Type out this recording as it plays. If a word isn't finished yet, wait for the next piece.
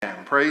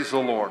Praise the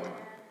Lord.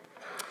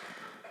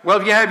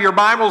 Well, if you have your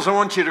Bibles, I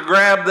want you to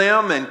grab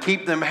them and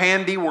keep them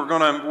handy. We're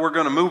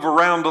gonna move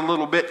around a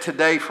little bit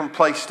today from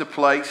place to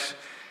place.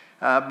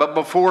 But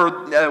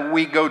before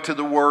we go to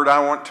the Word, I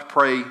want to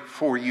pray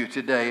for you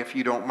today, if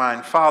you don't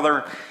mind.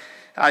 Father,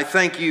 I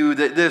thank you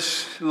that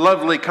this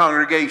lovely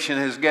congregation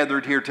has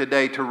gathered here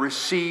today to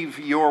receive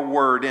your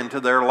Word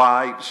into their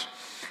lives.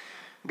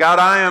 God,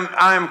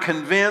 I am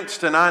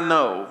convinced and I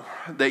know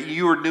that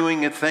you are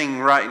doing a thing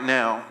right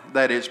now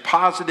that is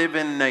positive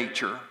in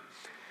nature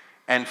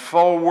and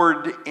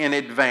forward in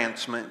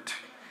advancement,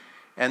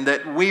 and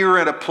that we are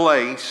at a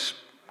place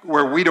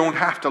where we don't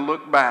have to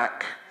look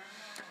back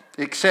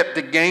except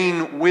to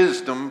gain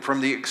wisdom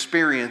from the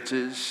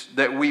experiences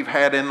that we've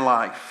had in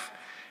life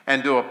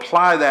and to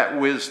apply that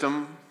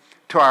wisdom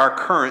to our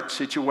current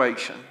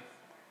situation.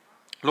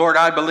 Lord,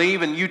 I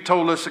believe, and you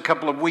told us a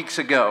couple of weeks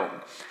ago,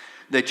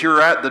 that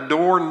you're at the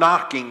door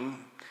knocking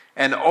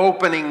and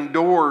opening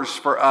doors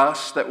for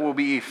us that will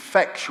be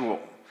effectual,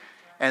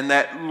 and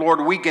that,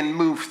 Lord, we can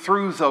move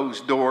through those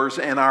doors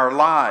in our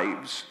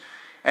lives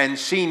and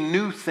see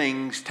new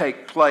things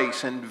take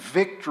place and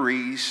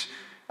victories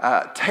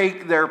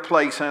take their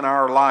place in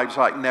our lives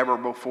like never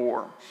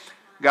before.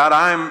 God,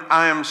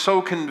 I am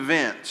so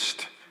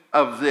convinced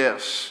of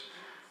this.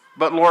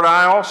 But Lord,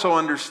 I also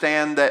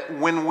understand that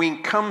when we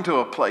come to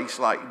a place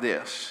like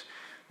this,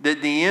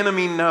 that the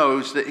enemy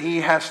knows that he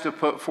has to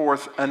put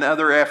forth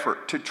another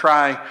effort to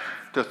try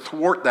to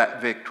thwart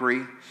that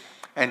victory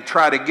and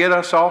try to get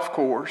us off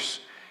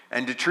course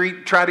and to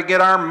try to get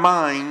our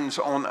minds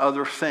on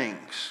other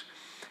things.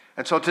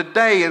 And so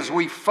today, as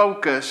we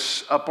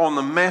focus upon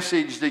the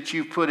message that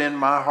you put in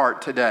my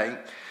heart today,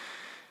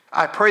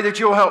 I pray that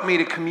you'll help me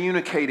to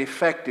communicate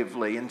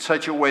effectively in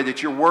such a way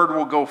that your word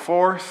will go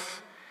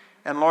forth.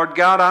 And Lord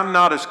God, I'm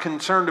not as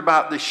concerned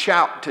about the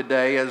shout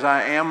today as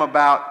I am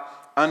about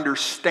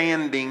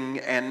understanding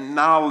and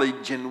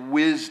knowledge and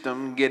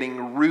wisdom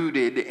getting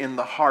rooted in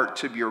the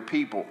hearts of your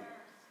people.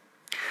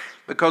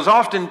 Because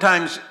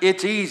oftentimes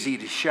it's easy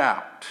to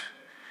shout.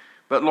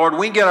 But Lord,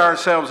 we get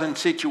ourselves in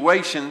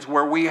situations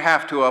where we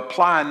have to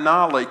apply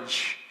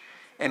knowledge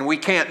and we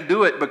can't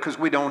do it because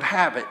we don't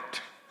have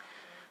it.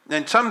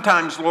 And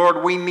sometimes,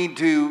 Lord, we need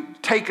to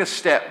take a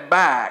step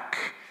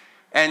back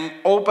and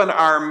open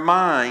our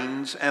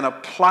minds and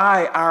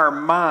apply our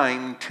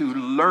mind to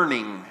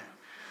learning,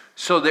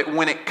 so that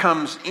when it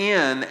comes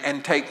in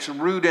and takes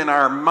root in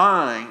our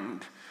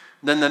mind,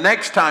 then the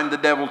next time the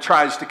devil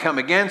tries to come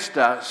against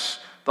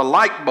us, the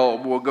light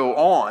bulb will go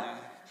on.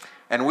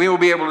 And we will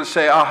be able to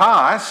say,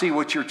 aha, I see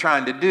what you're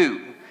trying to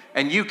do.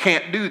 And you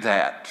can't do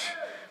that.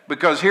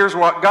 Because here's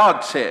what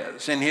God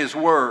says in His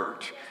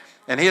Word.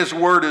 And His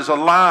Word is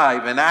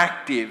alive and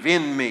active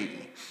in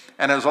me,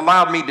 and has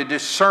allowed me to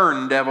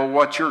discern, devil,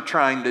 what you're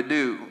trying to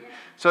do.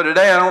 So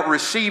today I don't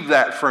receive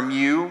that from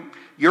you.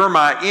 You're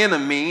my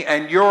enemy,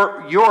 and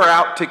you're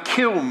out to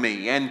kill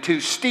me and to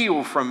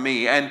steal from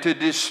me and to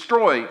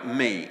destroy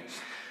me.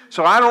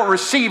 So I don't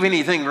receive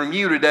anything from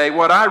you today.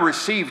 What I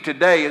receive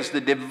today is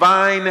the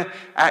divine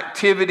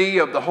activity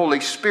of the Holy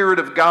Spirit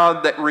of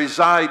God that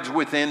resides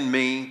within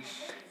me,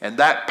 and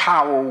that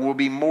power will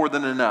be more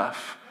than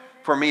enough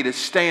for me to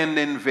stand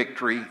in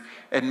victory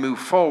and move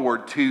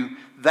forward to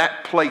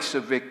that place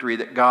of victory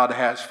that God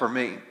has for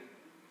me.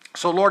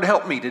 So Lord,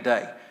 help me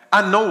today.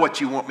 I know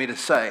what you want me to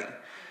say.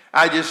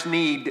 I just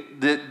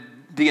need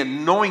the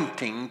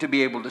anointing to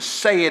be able to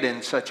say it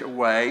in such a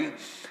way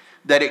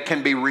that it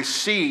can be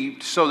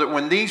received, so that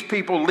when these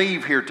people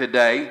leave here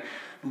today,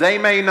 they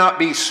may not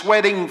be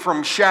sweating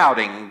from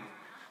shouting,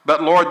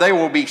 but Lord, they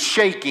will be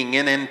shaking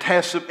in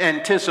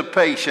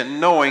anticipation,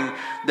 knowing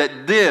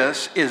that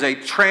this is a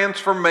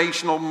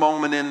transformational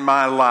moment in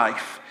my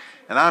life.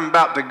 And I'm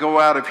about to go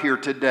out of here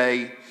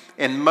today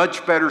in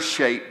much better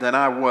shape than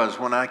I was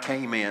when I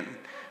came in,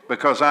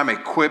 because I'm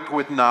equipped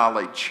with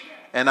knowledge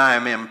and I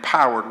am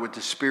empowered with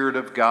the Spirit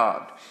of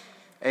God.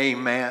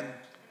 Amen.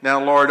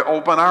 Now, Lord,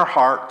 open our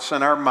hearts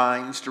and our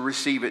minds to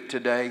receive it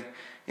today.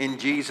 In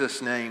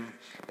Jesus' name,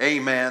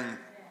 amen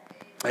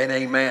and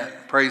amen.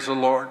 Praise the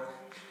Lord.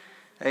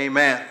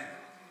 Amen.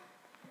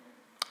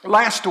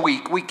 Last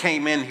week, we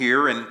came in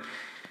here and,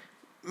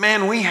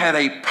 man, we had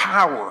a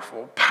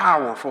powerful,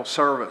 powerful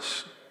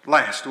service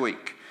last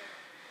week.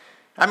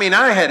 I mean,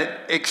 I had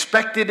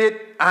expected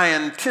it. I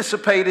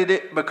anticipated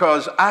it,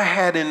 because I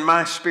had in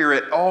my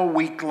spirit all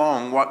week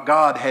long what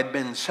God had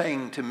been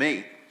saying to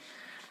me.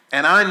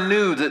 And I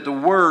knew that the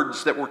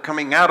words that were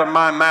coming out of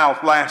my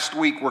mouth last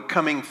week were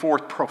coming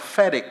forth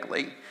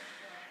prophetically.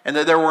 And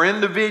that there were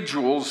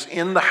individuals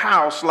in the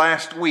house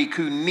last week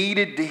who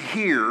needed to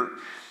hear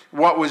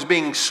what was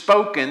being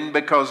spoken,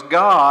 because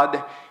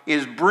God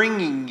is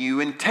bringing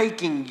you and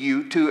taking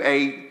you to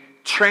a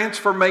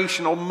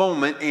transformational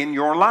moment in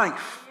your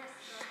life.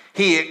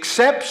 He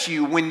accepts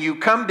you when you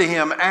come to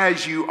Him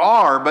as you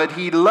are, but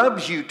He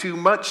loves you too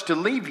much to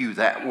leave you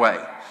that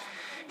way.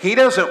 He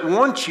doesn't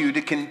want you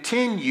to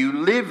continue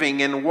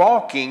living and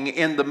walking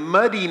in the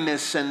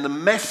muddiness and the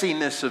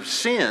messiness of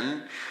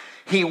sin.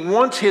 He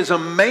wants His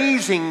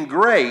amazing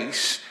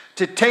grace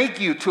to take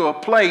you to a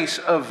place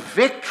of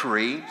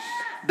victory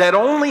that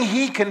only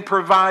He can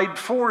provide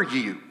for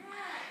you.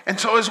 And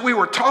so as we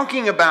were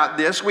talking about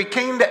this, we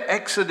came to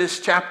Exodus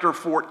chapter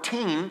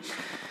 14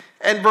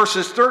 and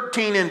verses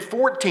 13 and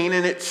 14,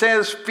 and it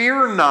says,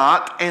 "Fear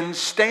not, and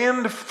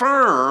stand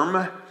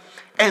firm,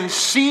 and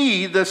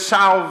see the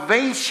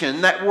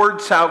salvation." That word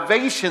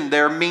salvation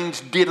there means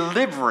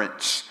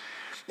deliverance.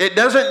 It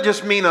doesn't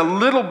just mean a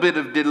little bit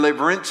of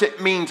deliverance. It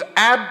means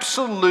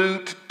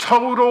absolute,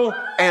 total,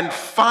 and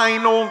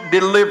final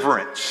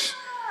deliverance.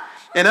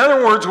 In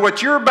other words,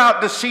 what you're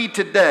about to see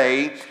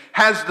today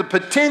has the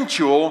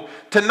potential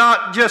to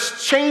not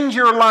just change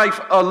your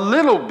life a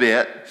little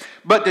bit,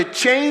 but to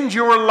change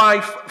your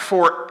life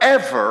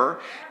forever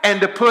and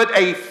to put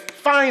a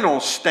final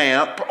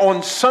stamp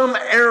on some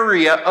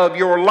area of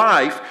your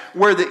life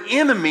where the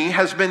enemy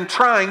has been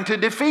trying to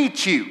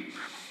defeat you.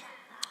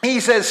 He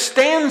says,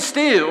 stand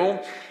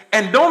still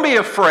and don't be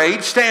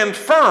afraid, stand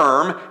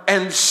firm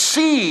and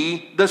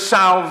see the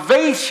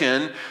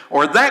salvation,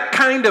 or that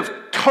kind of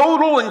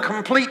total and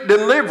complete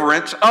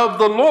deliverance of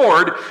the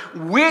Lord,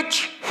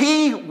 which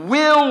He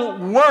will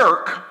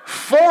work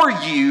for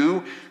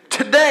you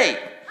today.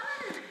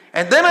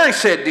 And then I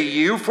said to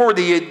you, for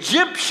the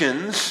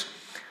Egyptians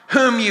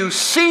whom you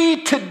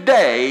see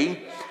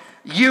today,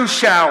 you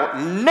shall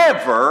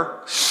never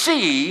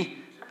see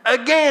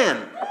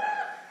again.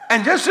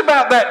 And just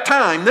about that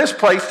time, this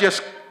place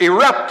just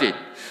erupted.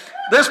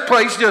 This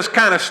place just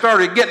kind of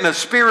started getting a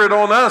spirit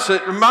on us.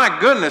 My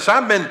goodness,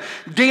 I've been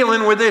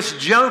dealing with this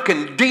junk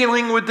and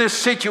dealing with this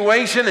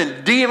situation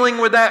and dealing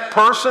with that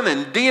person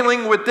and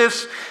dealing with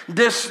this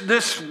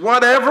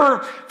whatever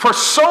for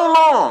so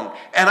long.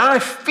 And I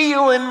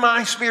feel in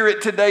my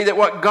spirit today that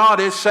what God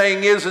is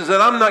saying is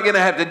that I'm not going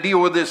to have to deal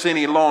with this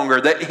any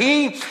longer. That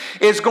He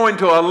is going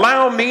to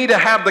allow me to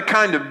have the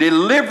kind of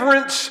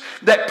deliverance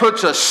that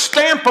puts a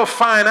stamp of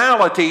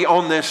finality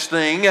on this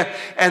thing,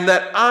 and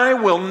that I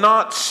will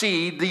not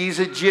see these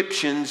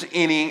Egyptians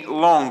any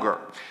longer.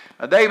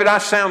 David, I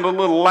sound a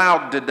little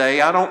loud today.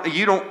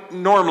 You don't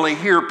normally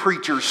hear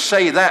preachers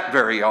say that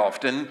very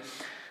often,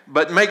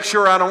 but make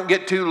sure I don't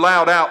get too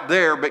loud out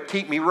there, but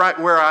keep me right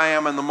where I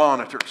am in the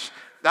monitors.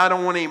 I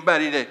don't want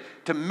anybody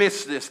to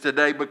miss this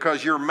today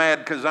because you're mad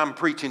because I'm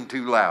preaching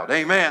too loud.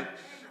 Amen.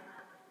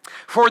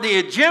 For the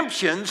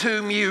Egyptians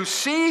whom you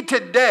see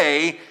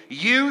today,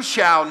 you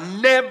shall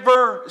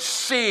never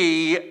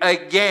see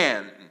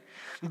again.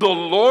 The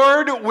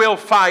Lord will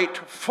fight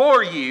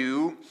for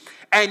you,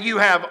 and you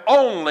have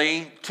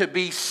only to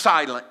be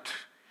silent.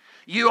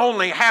 You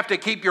only have to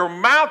keep your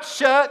mouth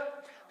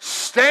shut,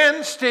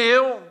 stand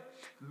still,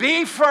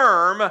 be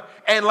firm,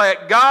 and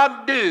let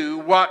God do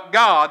what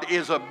God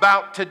is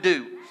about to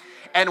do.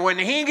 And when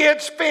He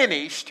gets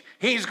finished,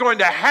 He's going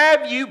to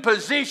have you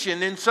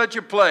positioned in such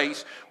a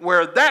place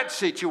where that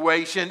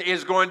situation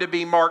is going to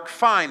be marked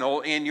final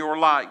in your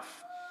life.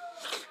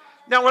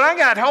 Now, when I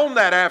got home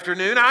that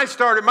afternoon,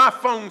 my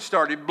phone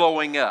started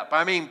blowing up.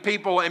 I mean,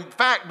 people, in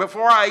fact,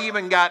 before I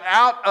even got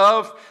out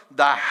of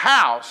the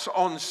house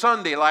on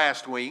Sunday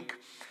last week,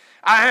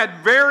 I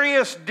had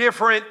various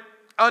different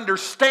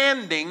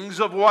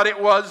understandings of what it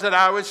was that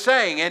I was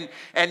saying,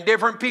 and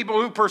different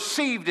people who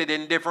perceived it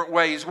in different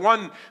ways.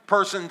 One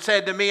person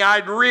said to me,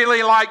 I'd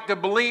really like to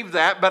believe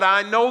that, but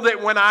I know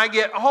that when I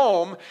get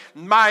home,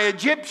 my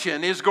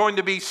Egyptian is going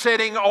to be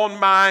sitting on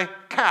my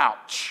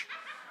couch.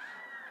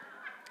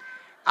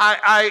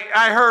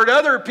 I heard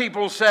other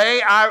people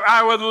say,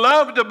 I would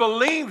love to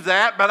believe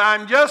that, but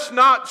I'm just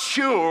not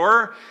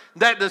sure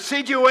that the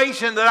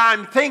situation that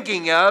I'm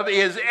thinking of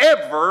is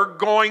ever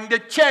going to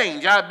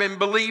change. I've been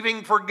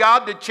believing for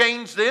God to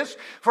change this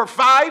for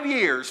 5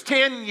 years,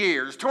 10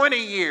 years, 20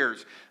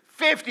 years,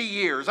 50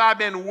 years. I've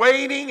been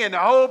waiting and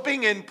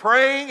hoping and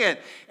praying,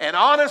 and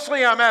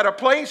honestly, I'm at a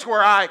place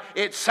where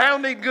it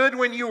sounded good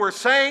when you were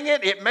saying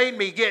it. It made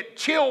me get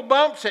chill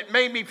bumps. It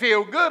made me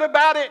feel good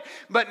about it.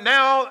 But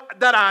now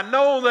that I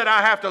know that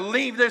I have to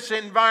leave this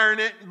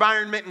environment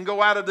and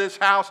go out of this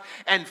house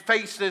and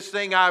face this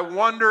thing, I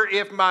wonder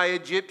if my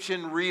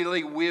Egyptian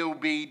really will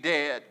be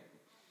dead.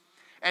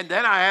 And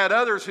then I had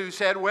others who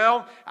said,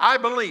 well, I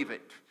believe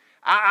it.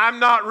 I'm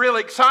not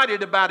really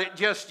excited about it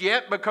just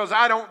yet because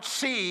I don't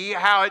see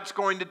how it's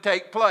going to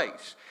take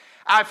place.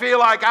 I feel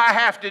like I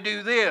have to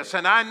do this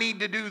and I need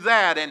to do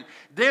that and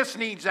this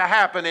needs to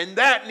happen and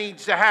that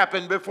needs to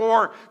happen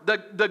before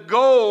the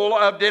goal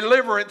of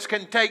deliverance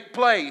can take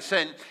place.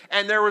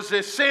 And there was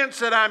this sense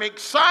that I'm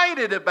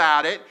excited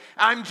about it.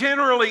 I'm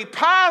generally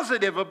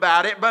positive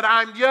about it, but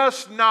I'm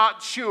just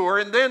not sure.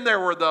 And then there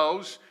were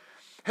those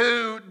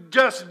who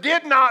just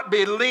did not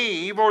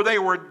believe, or they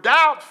were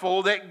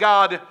doubtful that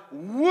God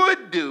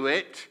would do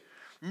it.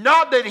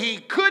 Not that He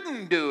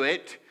couldn't do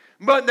it,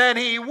 but that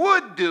He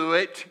would do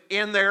it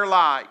in their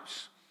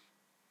lives.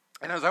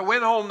 And as I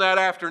went home that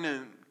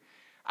afternoon,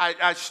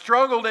 I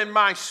struggled in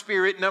my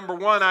spirit. Number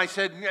one, I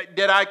said,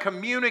 did I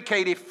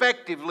communicate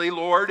effectively,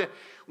 Lord,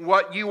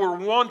 what you were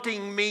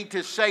wanting me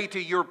to say to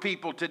your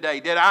people today?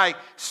 Did I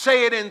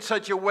say it in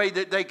such a way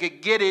that they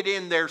could get it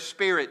in their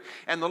spirit?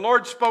 And the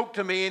Lord spoke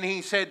to me and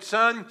He said,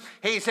 son,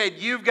 He said,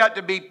 you've got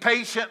to be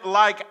patient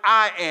like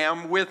I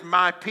am with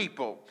my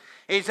people.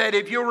 He said,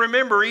 if you'll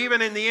remember,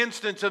 even in the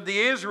instance of the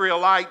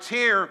Israelites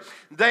here,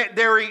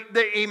 they're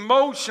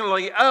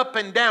emotionally up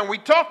and down. We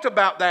talked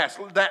about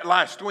that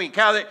last week,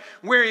 how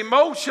we're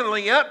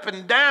emotionally up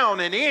and down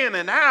and in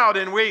and out,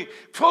 and we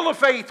full of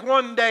faith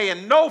one day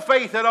and no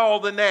faith at all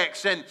the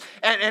next.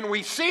 And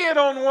we see it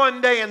on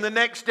one day and the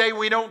next day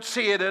we don't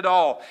see it at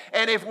all.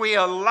 And if we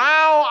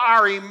allow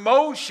our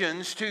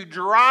emotions to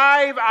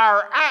drive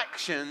our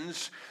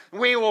actions,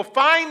 we will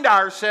find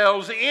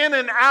ourselves in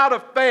and out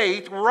of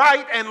faith,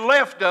 right and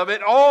left of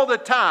it all the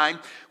time,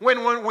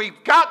 when what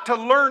we've got to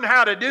learn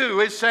how to do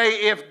is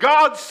say, if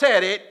God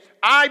said it,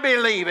 I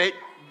believe it,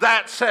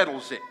 that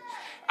settles it.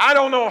 I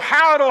don't know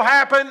how it'll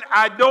happen.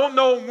 I don't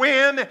know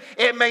when.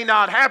 It may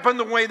not happen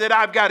the way that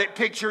I've got it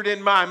pictured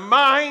in my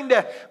mind,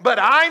 but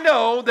I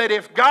know that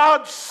if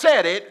God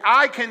said it,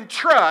 I can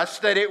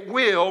trust that it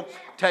will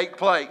take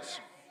place.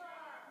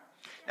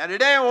 Now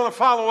today I want to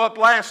follow up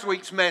last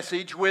week's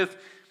message with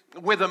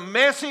a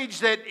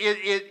message that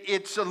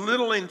it's a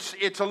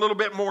little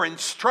bit more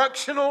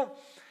instructional,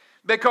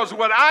 because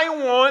what I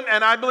want,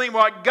 and I believe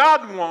what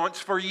God wants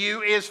for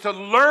you, is to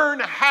learn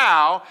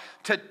how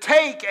to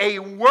take a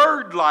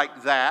word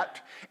like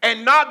that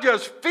and not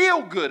just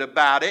feel good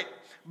about it,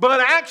 but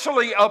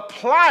actually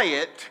apply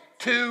it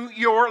to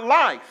your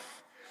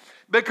life.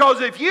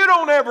 Because if you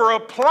don't ever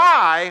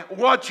apply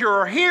what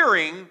you're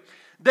hearing,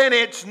 then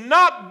it's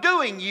not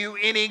doing you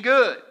any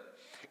good.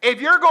 If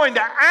you're going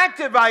to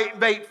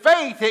activate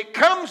faith, it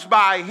comes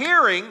by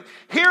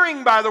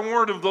hearing by the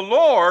word of the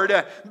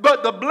Lord,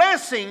 but the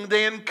blessing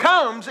then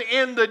comes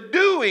in the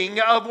doing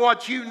of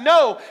what you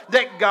know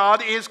that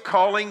God is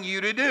calling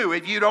you to do.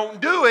 If you don't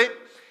do it,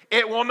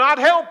 it will not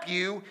help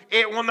you,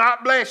 it will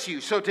not bless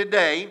you. So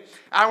today,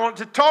 I want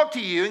to talk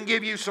to you and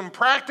give you some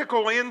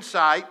practical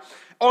insight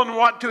on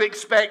what to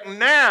expect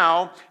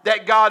now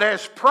that God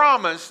has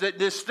promised that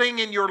this thing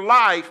in your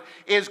life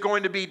is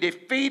going to be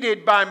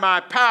defeated by my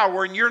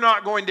power and you're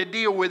not going to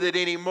deal with it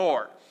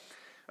anymore.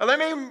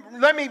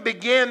 Let me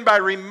begin by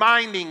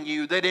reminding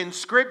you that in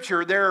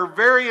Scripture there are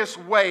various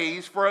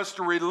ways for us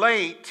to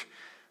relate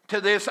to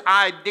this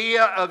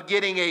idea of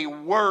getting a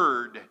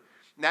word.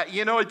 Now,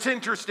 you know, it's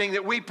interesting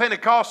that we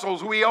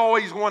Pentecostals, we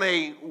always want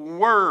a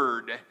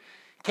word.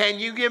 Can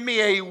you give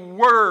me a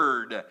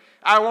word?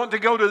 I want to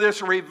go to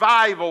this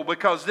revival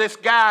because this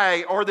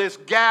guy or this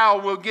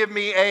gal will give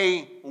me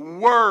a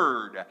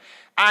word.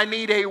 I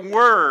need a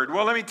word.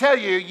 Well, let me tell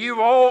you,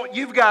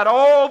 you've got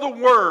all the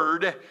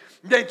word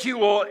that you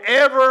will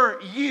ever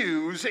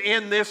use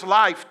in this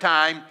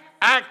lifetime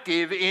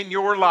active in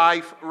your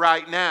life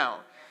right now.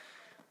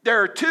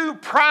 There are two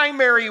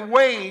primary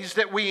ways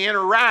that we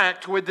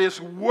interact with this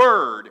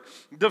word.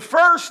 The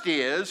first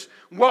is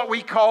what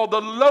we call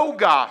the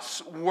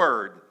Logos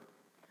word.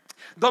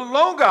 The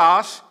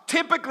Logos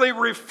typically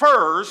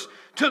refers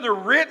to the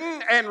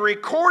written and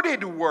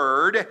recorded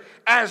word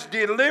as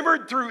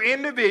delivered through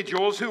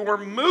individuals who were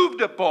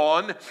moved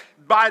upon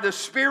by the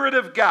Spirit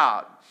of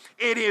God.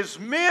 It is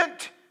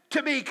meant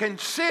to be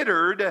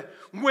considered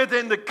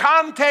within the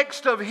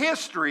context of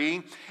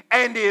history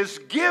and is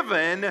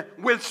given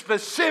with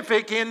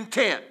specific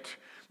intent.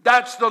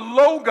 That's the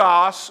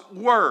Logos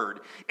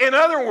word. In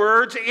other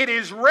words, it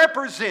is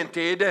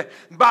represented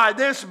by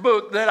this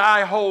book that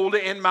I hold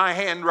in my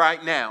hand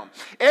right now.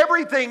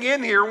 Everything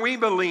in here, we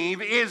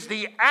believe, is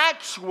the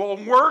actual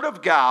Word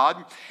of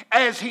God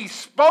as He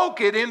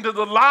spoke it into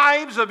the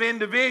lives of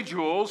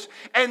individuals,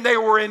 and they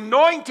were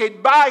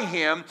anointed by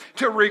Him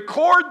to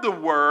record the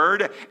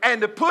Word and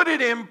to put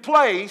it in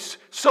place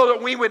so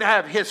that we would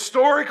have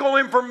historical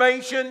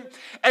information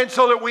and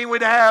so that we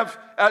would have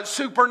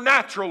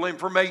supernatural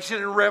information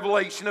and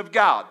revelation of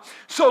God.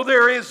 So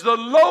there is the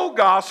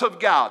Logos of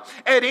God.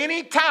 At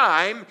any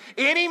time,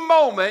 any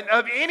moment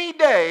of any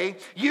day,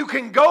 you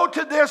can go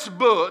to this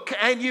book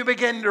and you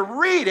begin to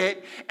read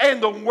it,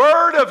 and the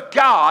Word of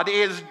God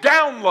is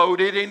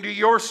downloaded into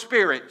your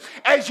spirit.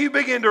 As you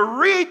begin to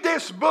read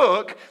this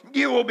book,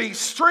 you will be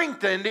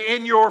strengthened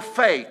in your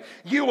faith.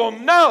 You will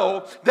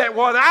know that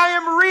what I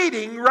am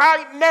reading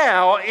right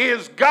now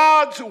is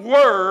God's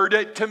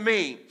Word to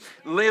me.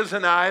 Liz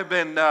and I have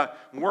been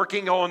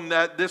working on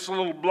this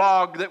little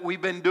blog that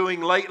we've been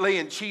doing lately,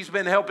 and she's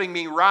been helping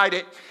me write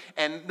it.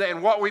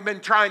 And what we've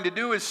been trying to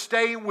do is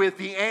stay with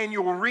the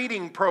annual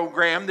reading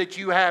program that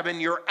you have in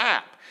your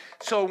app.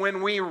 So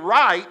when we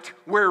write,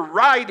 we're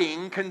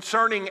writing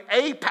concerning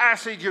a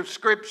passage of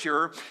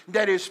Scripture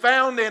that is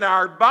found in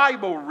our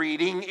Bible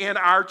reading in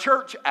our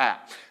church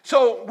app.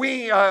 So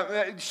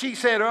she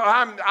said,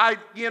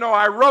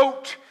 I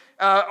wrote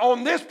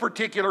on this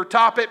particular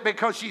topic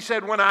because she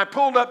said when I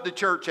pulled up the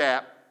church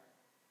app,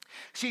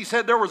 she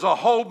said there was a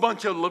whole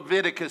bunch of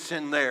Leviticus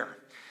in there.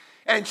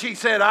 And she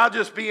said, I'll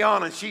just be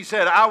honest, she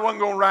said, I wasn't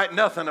going to write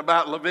nothing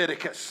about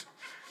Leviticus.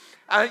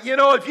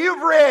 If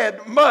you've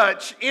read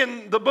much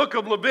in the book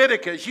of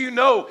Leviticus, you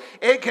know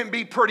it can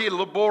be pretty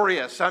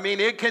laborious. I mean,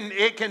 it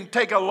can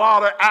take a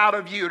lot out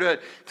of you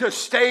to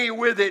stay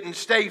with it and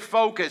stay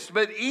focused.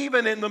 But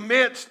even in the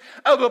midst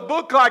of a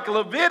book like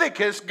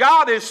Leviticus,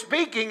 God is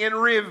speaking and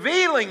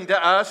revealing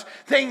to us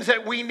things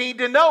that we need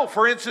to know.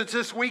 For instance,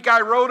 this week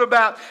I wrote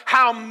about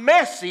how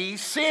messy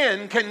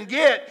sin can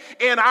get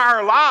in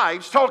our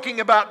lives, talking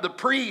about the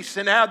priests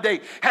and how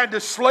they had to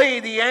slay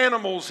the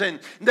animals and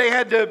they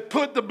had to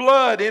put the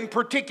blood in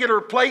particular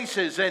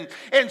places, and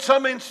in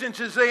some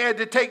instances they had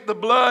to take the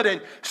blood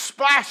and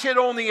splash it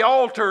on the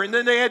altar, and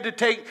then they had to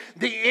take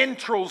the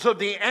entrails of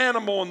the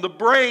animal and the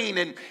brain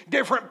and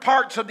different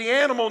parts of the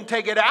animal and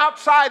take it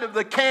outside of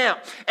the camp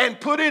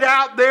and put it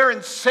out there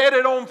and set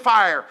it on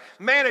fire.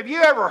 Man, have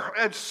you ever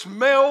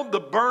smelled the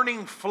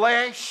burning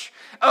flesh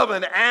of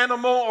an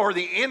animal or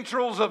the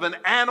entrails of an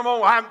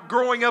animal? I'm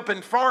growing up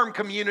in farm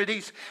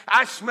communities.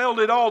 I smelled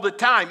it all the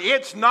time.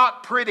 It's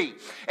not pretty.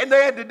 And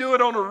they had to do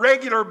it on a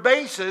regular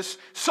basis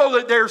so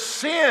that their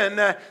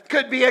sin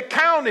could be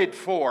accounted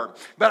for.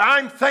 But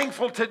I'm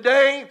thankful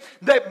today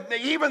that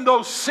even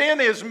though sin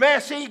is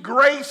messy,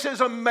 grace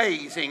is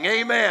amazing.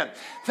 Amen.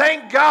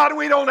 Thank God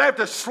we don't have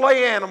to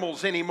slay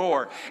animals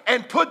anymore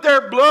and put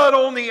their blood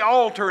on the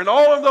altar and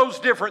all of those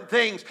different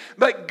things.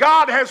 But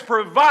God has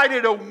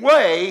provided a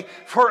way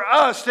for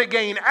us to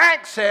gain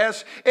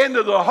access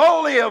into the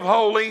Holy of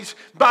Holies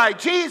by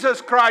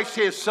Jesus Christ,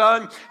 His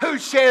Son, who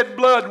shed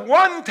blood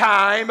one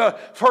time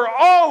for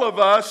all of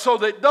us so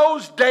that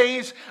those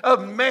days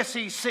of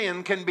messy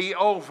sin can be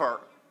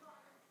over.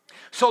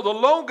 So the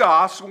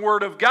Logos,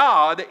 Word of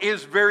God,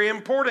 is very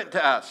important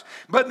to us.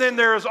 But then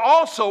there is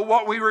also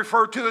what we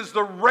refer to as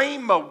the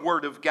Rhema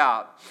Word of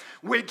God,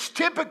 which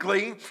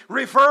typically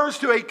refers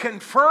to a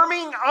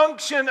confirming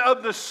unction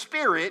of the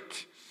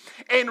Spirit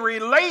in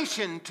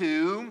relation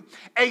to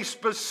a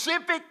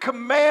specific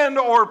command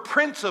or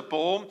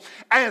principle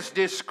as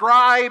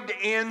described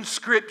in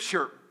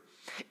Scripture.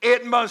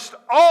 It must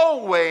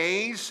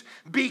always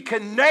be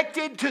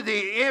connected to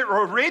the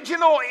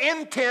original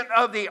intent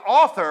of the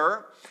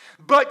author,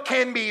 but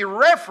can be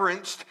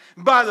referenced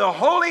by the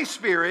Holy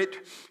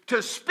Spirit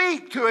to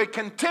speak to a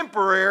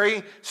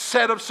contemporary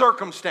set of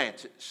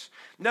circumstances.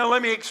 Now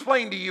let me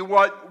explain to you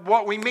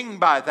what we mean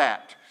by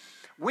that.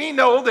 We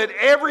know that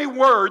every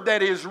word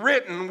that is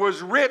written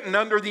was written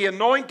under the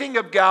anointing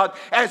of God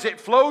as it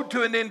flowed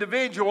to an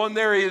individual, and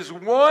there is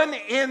one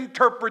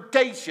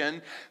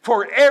interpretation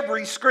for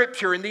every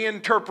scripture, and the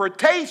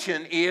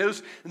interpretation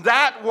is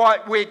that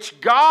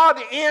which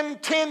God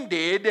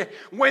intended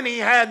when He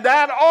had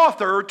that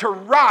author to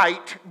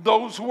write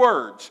those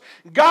words.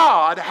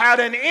 God had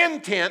an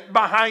intent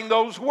behind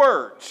those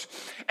words.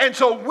 And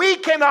so we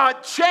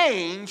cannot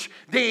change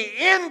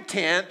the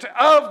intent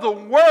of the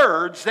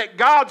words that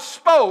God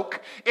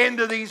spoke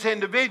into these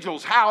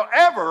individuals.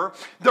 However,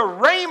 the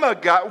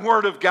Rhema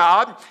Word of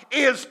God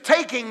is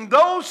taking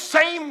those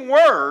same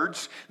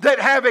words that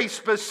have a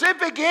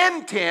specific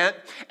intent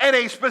and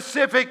a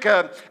specific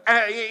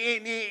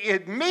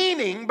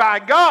meaning by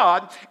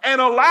God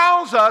and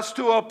allows us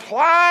to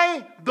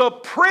apply the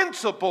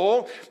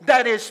principle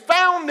that is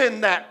found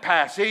in that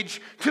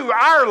passage to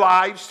our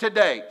lives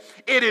today.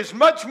 It is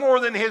much more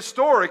than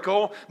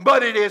historical,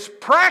 but it is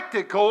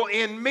practical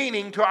in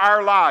meaning to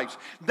our lives.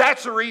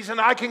 That's the reason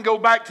I can go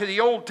back to the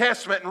Old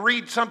Testament and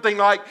read something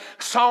like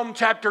Psalm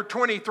chapter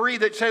 23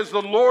 that says,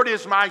 "The Lord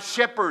is my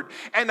shepherd,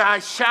 and I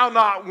shall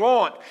not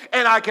want."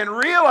 And I can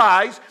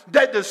realize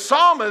that the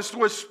psalmist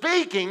was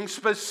speaking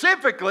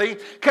specifically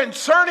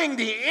concerning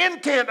the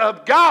intent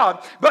of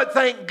God, but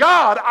thank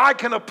God I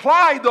can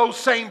apply those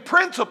same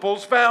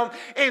principles found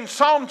in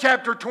Psalm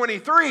chapter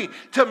 23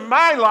 to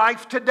my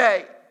life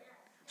today.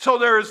 So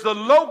there is the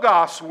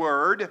Logos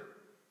Word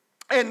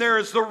and there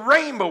is the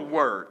Rhema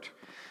Word.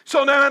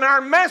 So now in our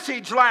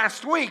message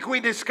last week, we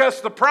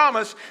discussed the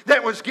promise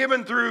that was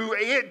given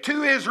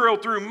to Israel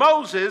through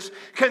Moses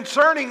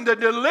concerning the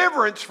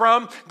deliverance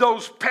from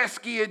those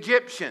pesky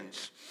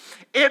Egyptians.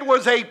 It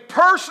was a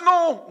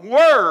personal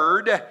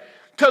word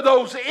to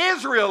those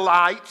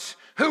Israelites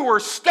who were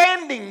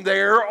standing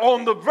there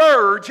on the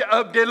verge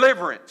of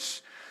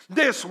deliverance.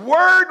 This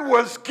word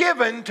was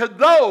given to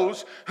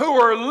those who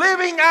were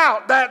living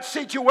out that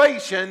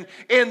situation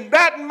in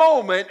that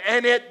moment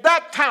and at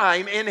that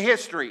time in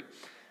history.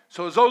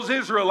 So as those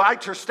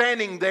Israelites are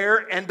standing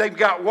there and they've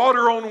got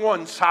water on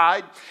one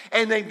side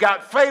and they've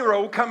got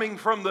Pharaoh coming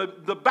from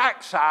the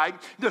backside,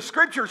 the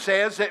scripture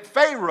says that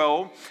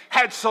Pharaoh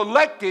had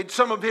selected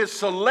some of his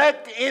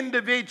select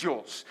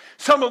individuals,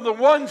 some of the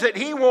ones that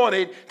he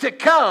wanted to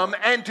come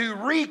and to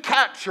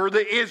recapture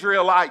the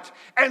Israelites.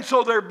 And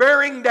so they're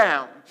bearing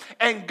down.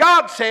 And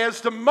God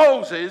says to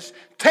Moses,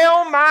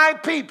 "Tell my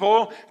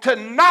people to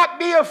not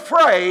be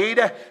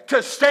afraid,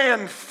 to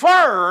stand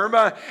firm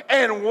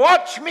and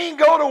watch me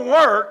go to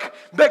work,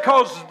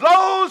 because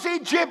those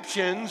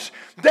Egyptians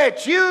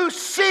that you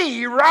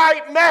see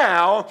right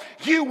now,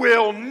 you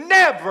will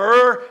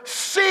never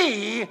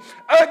see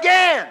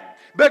again."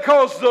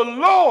 because the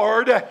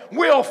Lord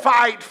will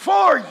fight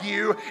for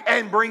you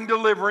and bring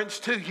deliverance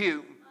to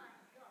you.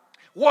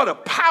 What a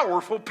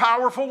powerful,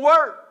 powerful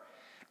word.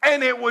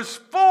 And it was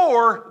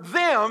for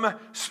them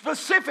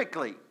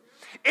specifically.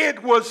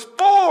 It was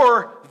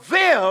for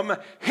them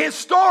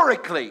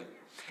historically.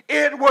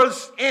 It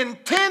was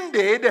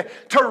intended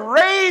to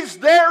raise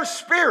their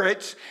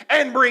spirits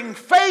and bring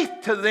faith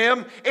to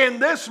them in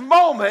this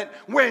moment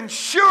when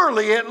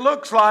surely it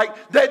looks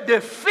like that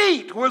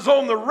defeat was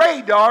on the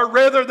radar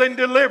rather than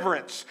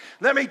deliverance.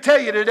 Let me tell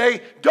you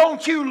today,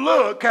 don't you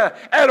look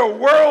at a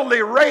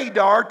worldly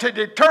radar to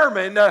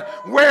determine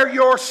where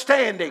you're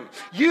standing.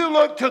 You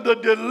look to the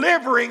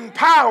delivering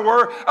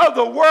power of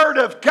the Word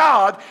of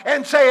God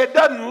and say it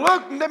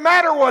doesn't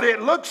matter what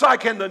it looks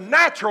like in the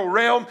natural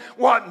realm.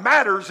 What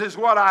matters is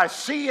what I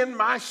see in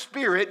my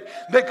spirit,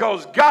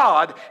 because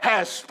God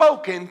has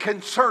spoken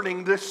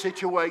concerning this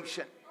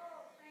situation.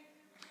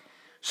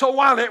 So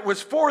while it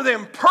was for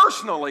them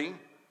personally,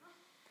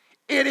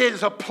 it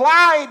is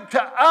applied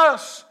to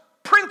us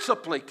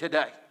principally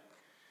today.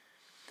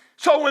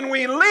 So when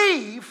we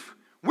leave,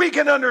 we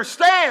can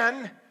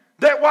understand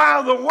that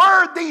while the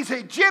word "these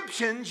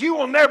Egyptians you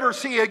will never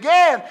see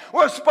again"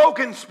 was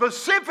spoken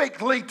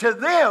specifically to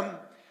them,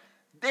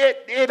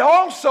 it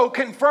also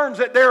confirms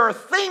that there are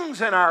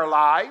things in our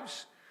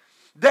lives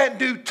that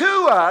do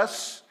to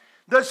us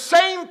the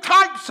same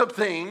types of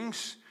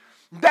things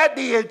that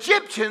the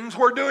Egyptians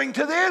were doing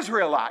to the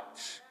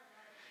Israelites.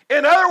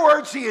 In other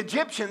words, the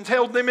Egyptians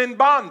held them in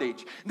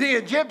bondage. The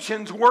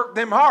Egyptians worked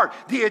them hard.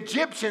 The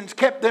Egyptians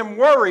kept them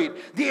worried.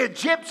 The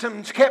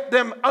Egyptians kept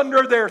them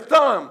under their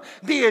thumb.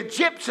 The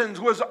Egyptians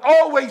was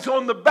always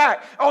on their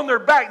back.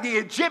 The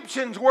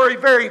Egyptians were a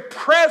very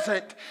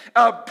presence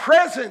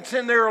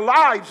in their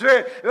lives,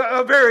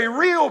 a very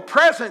real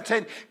presence,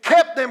 and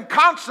kept them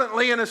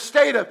constantly in a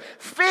state of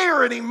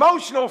fear and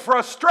emotional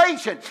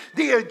frustration.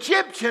 The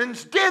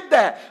Egyptians did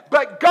that.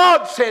 But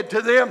God said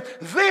to them,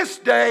 this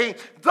day,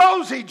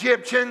 those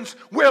Egyptians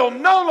will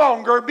no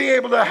longer be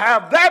able to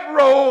have that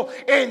role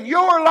in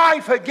your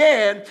life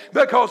again,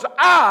 because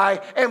I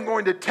am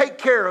going to take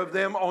care of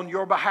them on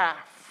your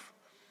behalf.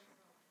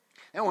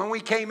 And when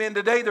we came in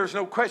today, there's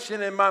no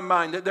question in my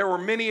mind that there were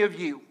many of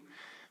you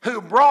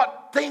who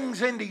brought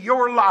things into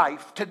your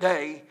life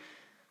today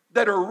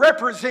that are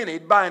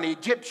represented by an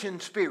Egyptian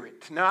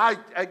spirit. Now,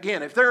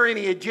 again, if there are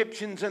any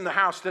Egyptians in the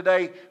house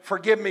today,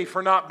 forgive me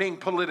for not being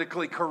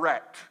politically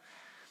correct.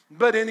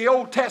 But in the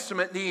Old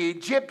Testament, the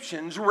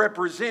Egyptians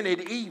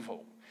represented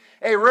evil.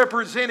 They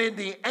represented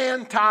the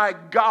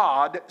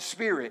anti-God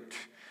spirit,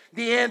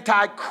 the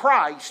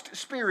anti-Christ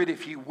spirit,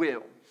 if you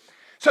will.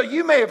 So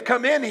you may have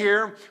come in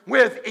here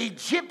with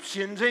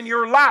Egyptians in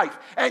your life,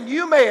 and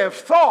you may have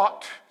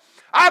thought,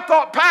 I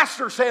thought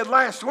Pastor said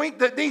last week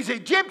that these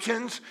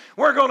Egyptians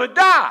were going to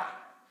die.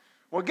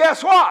 Well,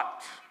 guess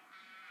what?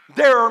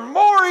 There are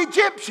more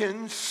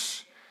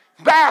Egyptians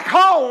back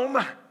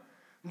home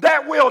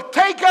that will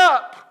take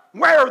up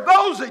where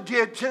those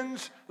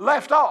Egyptians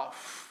left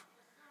off.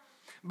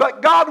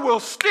 But God will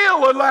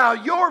still allow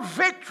your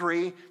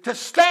victory to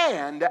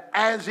stand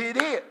as it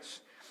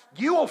is.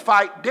 You will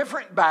fight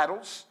different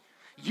battles.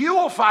 You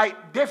will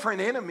fight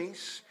different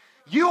enemies.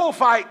 You will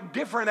fight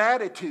different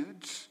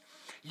attitudes.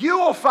 You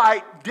will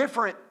fight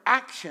different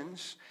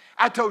actions.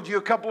 I told you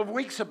a couple of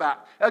weeks ago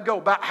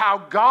about how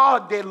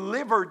God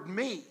delivered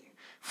me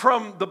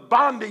from the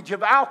bondage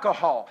of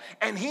alcohol.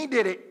 And He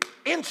did it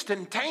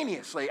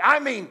instantaneously. I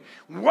mean,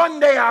 one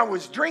day I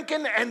was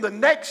drinking and the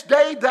next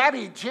day that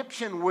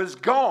Egyptian was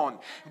gone.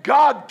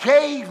 God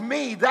gave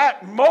me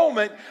that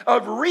moment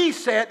of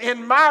reset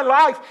in my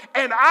life,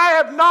 and I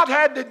have not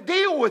had to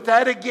deal with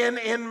that again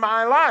in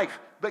my life.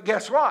 But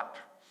guess what?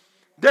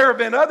 There have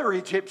been other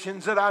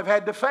Egyptians that I've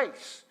had to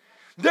face.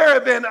 There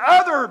have been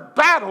other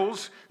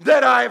battles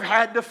that I've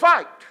had to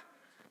fight.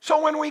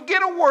 So when we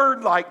get a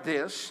word like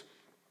this,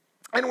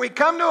 and we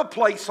come to a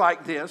place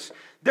like this,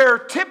 there are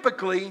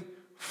typically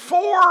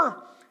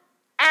 4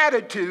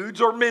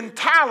 attitudes or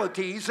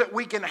mentalities that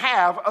we can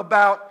have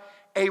about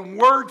a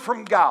word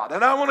from God.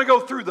 And I want to go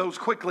through those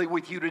quickly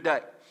with you today.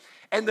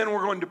 And then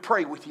we're going to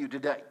pray with you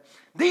today.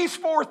 These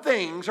 4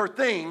 things are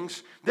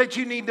things that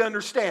you need to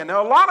understand.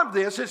 Now, a lot of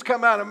this has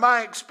come out of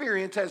my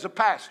experience as a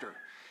pastor.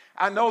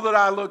 I know that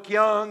I look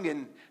young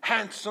and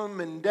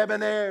handsome and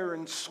debonair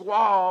and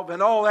suave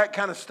and all that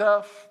kind of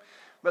stuff.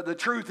 But the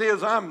truth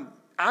is, I'm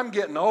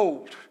getting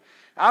old.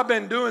 I've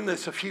been doing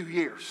this a few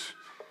years.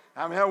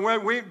 I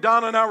mean,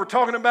 Donna and I were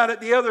talking about it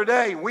the other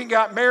day. We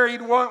got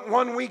married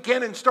one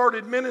weekend and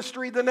started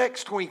ministry the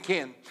next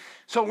weekend.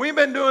 So we've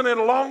been doing it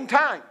a long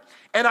time.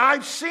 And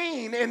I've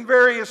seen in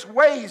various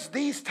ways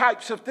these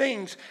types of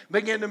things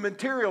begin to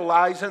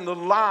materialize in the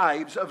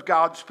lives of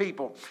God's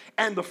people.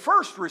 And the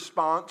first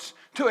response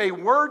to a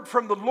word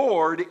from the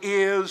Lord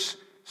is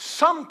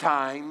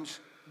sometimes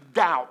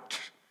doubt.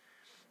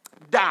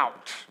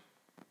 Doubt.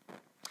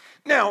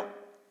 Now,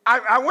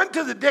 I went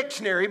to the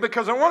dictionary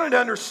because I wanted to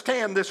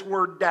understand this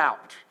word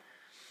doubt.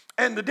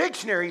 And the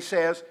dictionary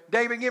says,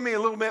 David, give me a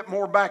little bit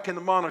more back in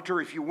the monitor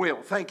if you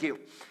will. Thank you.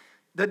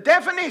 The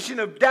definition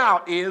of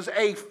doubt is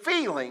a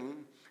feeling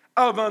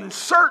of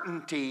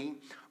uncertainty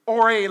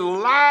or a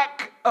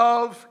lack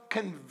of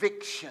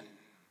conviction.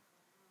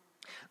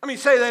 Let me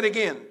say that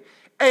again.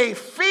 A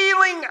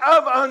feeling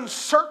of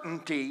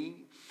uncertainty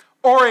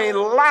or a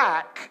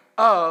lack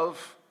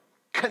of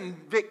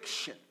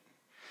conviction.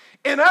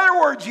 In other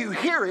words, you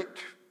hear it,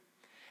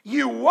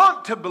 you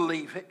want to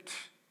believe it,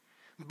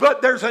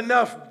 but there's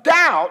enough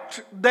doubt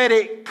that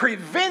it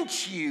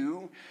prevents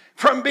you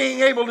from being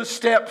able to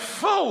step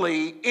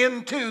fully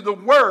into the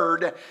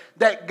word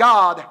that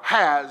God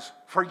has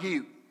for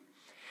you.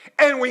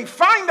 And we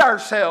find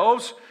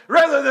ourselves,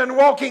 rather than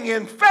walking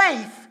in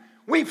faith,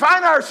 we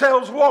find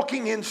ourselves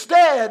walking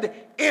instead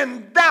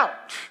in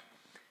doubt.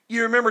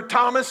 You remember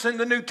Thomas in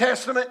the New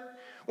Testament?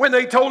 When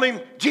they told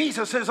him,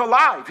 Jesus is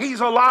alive.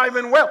 He's alive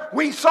and well.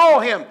 We saw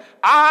him.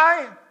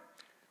 I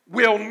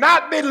will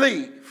not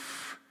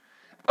believe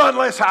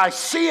unless I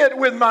see it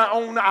with my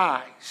own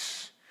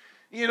eyes.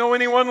 You know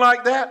anyone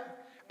like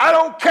that? I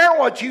don't care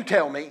what you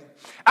tell me.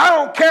 I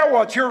don't care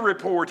what your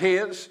report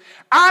is.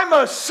 I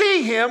must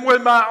see him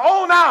with my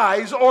own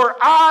eyes or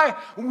I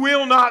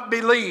will not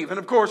believe. And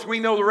of course, we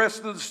know the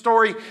rest of the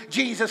story.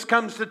 Jesus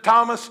comes to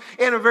Thomas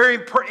in a very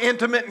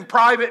intimate and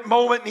private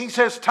moment. And he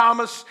says,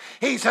 Thomas,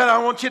 he said,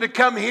 I want you to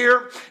come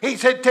here. He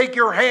said, take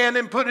your hand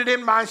and put it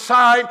in my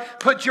side.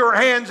 Put your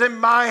hands in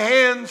my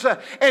hands.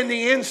 And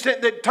the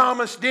instant that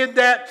Thomas did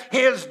that,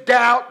 his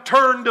doubt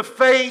turned to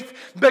faith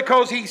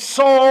because he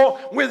saw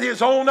with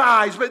his own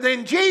eyes. But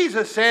then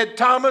Jesus said,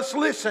 Thomas,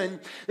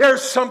 listen,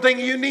 there's something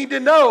you need to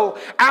know.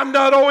 I'm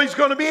not always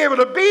going to be able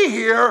to be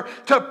here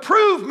to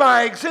prove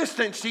my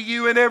existence to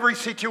you in every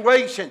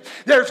situation.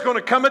 There's going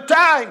to come a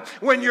time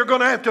when you're going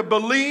to have to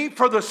believe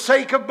for the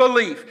sake of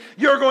belief.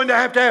 You're going to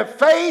have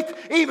faith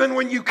even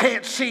when you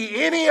can't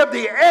see any of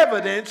the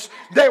evidence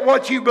that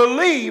what you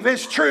believe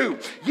is true.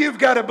 You've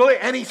got to believe.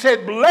 And he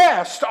said,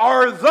 blessed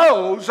are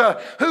those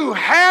who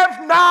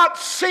have not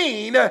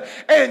seen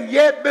and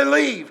yet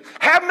believe.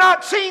 Have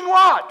not seen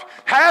what?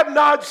 Have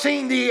not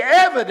seen the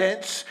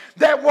evidence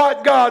that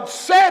what God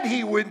said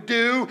he would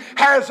do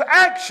has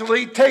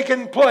actually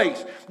taken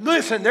place.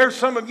 Listen, there's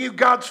some of you,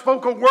 God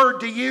spoke a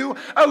word to you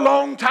a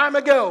long time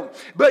ago,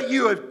 but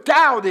you have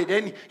doubted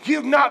and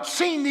you've not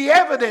seen the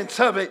evidence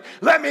of it.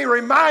 Let me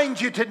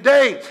remind you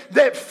today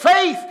that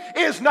faith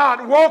is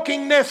not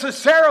walking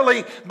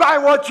necessarily by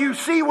what you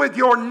see with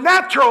your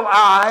natural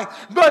eye,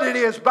 but it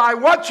is by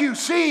what you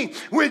see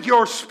with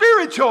your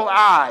spiritual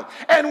eye.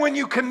 And when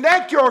you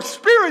connect your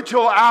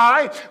spiritual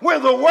eye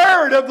with the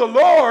word of the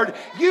Lord,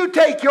 you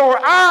take your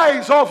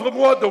eyes off of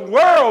what the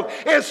world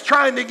is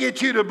trying to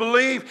get you to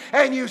believe,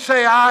 and you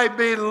say, I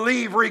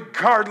believe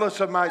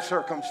regardless of my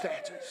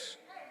circumstances.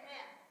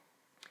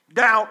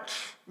 Doubt,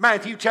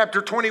 Matthew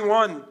chapter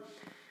 21,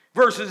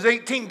 verses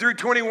 18 through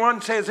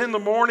 21 says, in the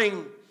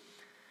morning,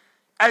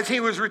 as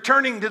he was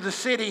returning to the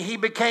city, he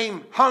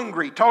became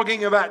hungry,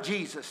 talking about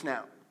Jesus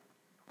now.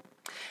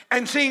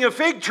 And seeing a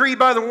fig tree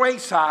by the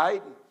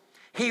wayside,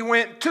 he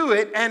went to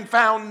it and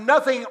found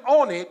nothing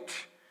on it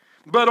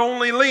but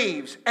only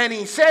leaves. And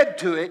he said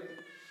to it,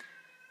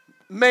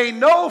 may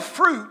no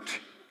fruit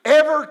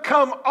ever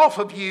come off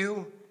of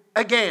you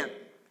again.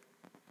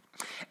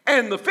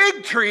 And the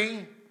fig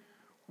tree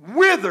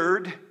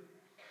withered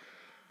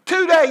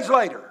 2 days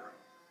later,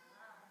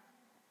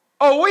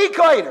 a week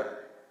later,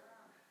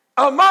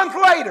 a month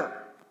later.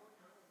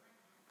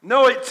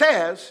 No, it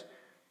says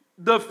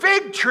the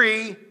fig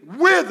tree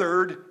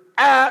withered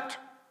at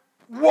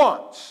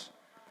once.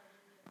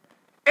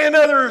 In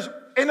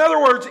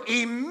other words,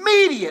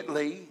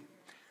 immediately,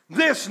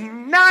 this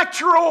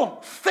natural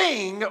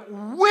thing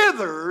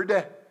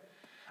withered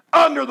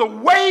under the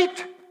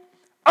weight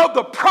of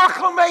the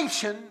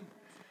proclamation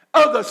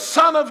of the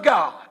Son of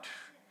God.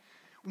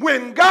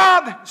 When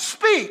God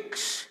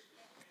speaks,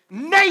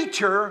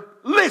 nature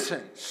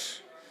listens.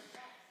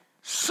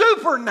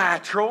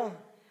 Supernatural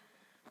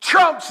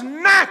trumps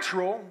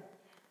natural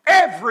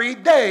every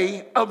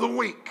day of the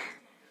week.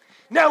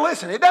 Now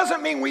listen, it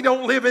doesn't mean we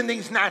don't live in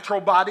these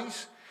natural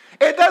bodies.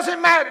 It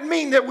doesn't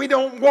mean that we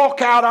don't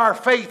walk out our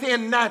faith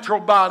in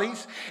natural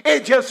bodies.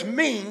 It just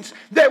means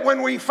that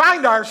when we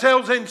find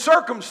ourselves in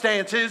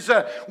circumstances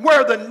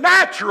where the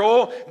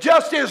natural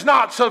just is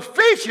not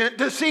sufficient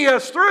to see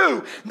us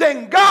through,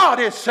 then God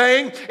is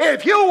saying,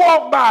 if you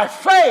walk by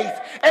faith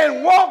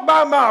and walk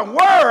by my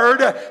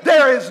word,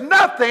 there is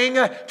nothing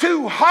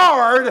too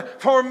hard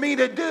for me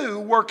to do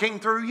working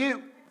through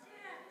you.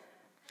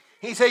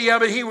 He said, yeah,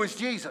 but he was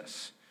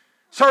Jesus.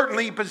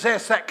 Certainly he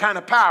possessed that kind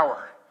of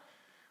power.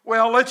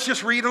 Well, let's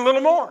just read a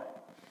little more.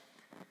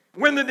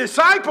 When the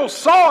disciples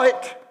saw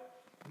it,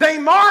 they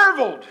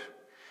marveled,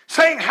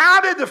 saying,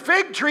 how did the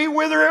fig tree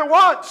wither at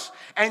once?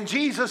 And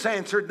Jesus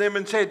answered them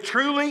and said,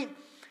 truly,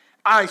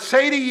 I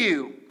say to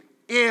you,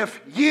 if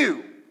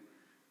you,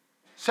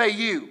 say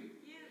you,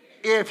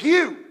 if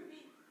you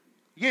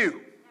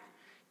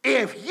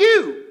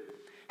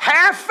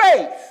have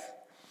faith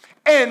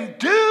and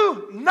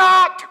do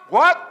not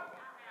what?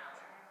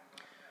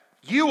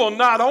 You will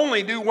not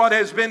only do what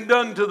has been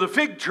done to the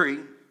fig tree,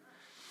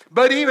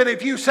 But even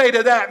if you say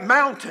to that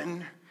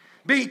mountain,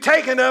 be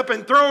taken up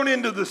and thrown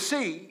into the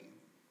sea,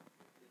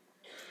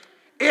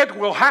 it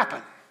will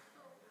happen.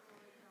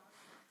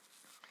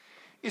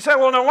 You say,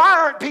 well, now why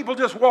aren't people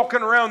just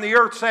walking around the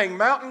earth saying,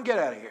 mountain, get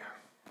out of here.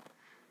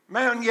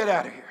 Mountain, get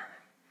out of here.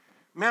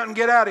 Mountain,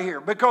 get out of here.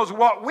 Because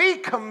what we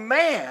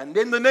command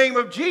in the name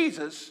of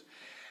Jesus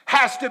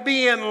has to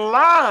be in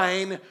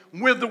line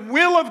with the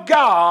will of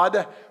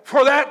God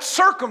for that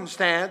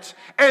circumstance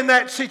and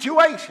that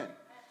situation.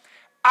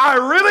 I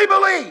really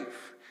believe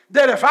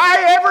that if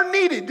I ever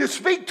needed to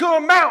speak to a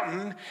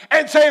mountain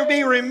and say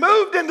be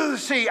removed into the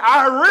sea,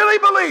 I really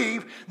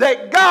believe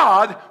that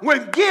God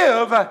would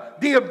give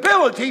the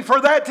ability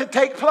for that to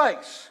take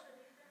place.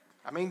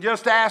 I mean,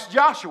 just ask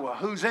Joshua,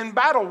 who's in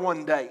battle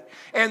one day,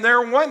 and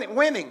they're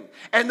winning,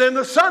 and then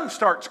the sun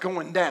starts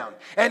going down.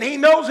 And he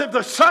knows if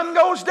the sun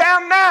goes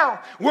down now,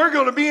 we're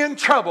going to be in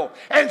trouble.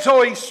 And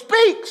so he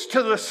speaks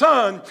to the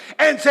sun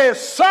and says,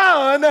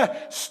 sun,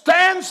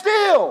 stand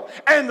still.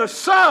 And the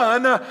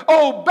sun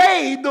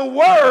obeyed the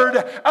word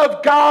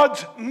of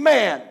God's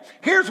man.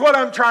 Here's what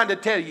I'm trying to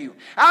tell you.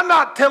 I'm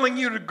not telling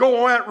you to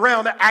go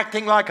around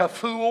acting like a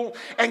fool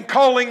and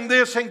calling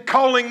this and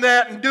calling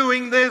that and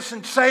doing this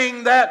and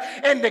saying that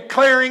and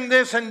declaring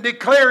this and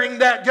declaring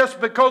that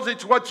just because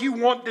it's what you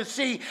want to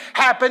see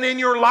happen in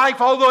your life,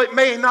 although it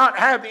may not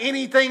have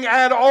anything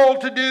at all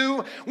to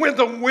do with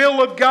the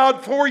will of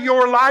God for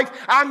your life.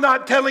 I'm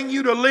not telling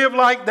you to live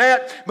like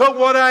that, but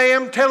what I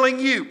am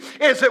telling you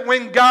is that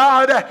when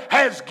God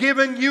has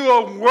given you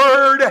a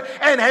word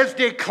and has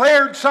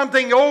declared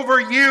something over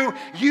you,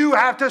 you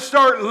have to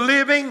start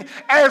living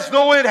as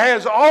though it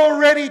has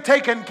already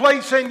taken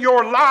place in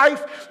your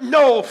life.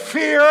 No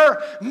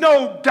fear,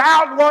 no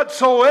doubt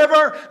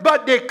whatsoever,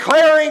 but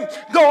declaring,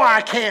 though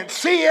I can't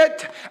see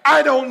it,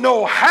 I don't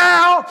know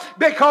how,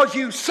 because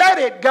you said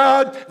it,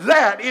 God,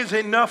 that is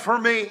enough for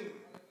me.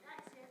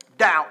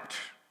 Doubt.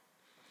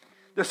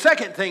 The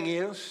second thing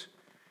is,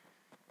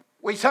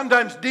 we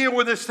sometimes deal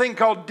with this thing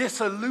called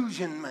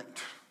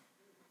disillusionment.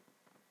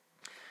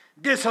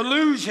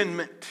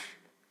 Disillusionment.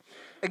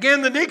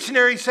 Again, the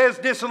dictionary says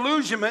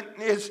disillusionment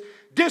is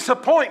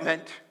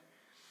disappointment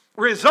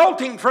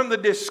resulting from the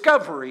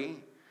discovery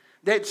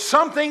that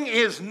something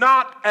is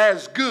not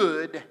as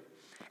good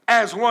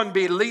as one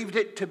believed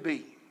it to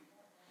be.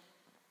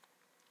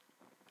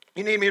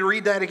 You need me to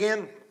read that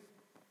again?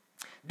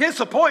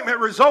 Disappointment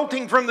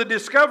resulting from the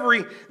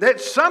discovery that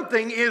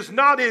something is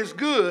not as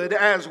good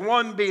as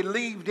one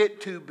believed it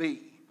to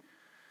be.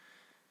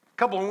 A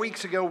couple of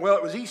weeks ago, well,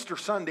 it was Easter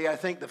Sunday, I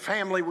think the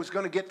family was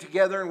going to get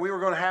together and we were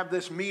going to have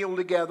this meal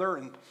together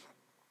and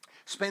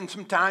spend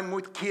some time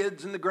with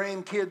kids and the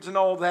grandkids and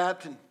all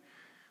that. And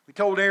we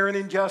told Aaron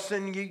and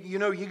Justin, you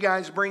know, you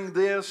guys bring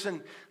this,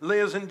 and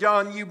Liz and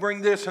John, you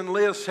bring this. And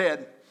Liz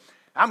said,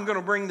 I'm going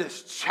to bring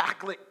this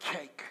chocolate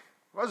cake.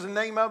 What was the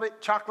name of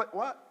it? Chocolate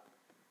what?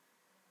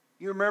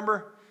 You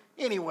remember?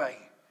 Anyway,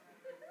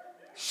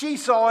 she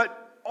saw it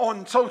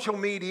on social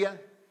media.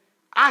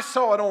 I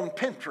saw it on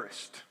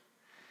Pinterest.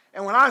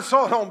 And when I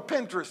saw it on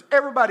Pinterest,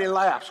 everybody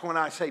laughs when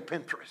I say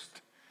Pinterest.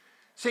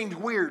 Seems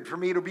weird for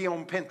me to be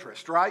on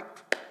Pinterest, right?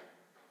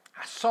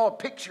 I saw a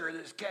picture of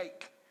this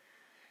cake.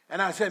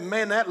 And I said,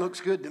 man, that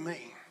looks good to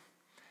me.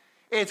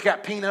 It's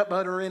got peanut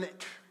butter in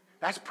it.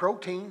 That's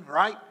protein,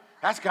 right?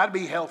 That's got to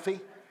be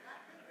healthy.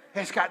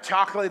 It's got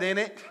chocolate in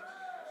it.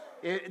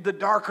 The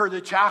darker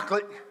the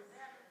chocolate,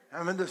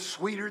 I mean, the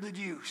sweeter the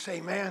juice.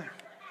 Amen.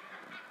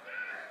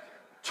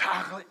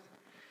 Chocolate.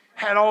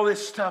 Had all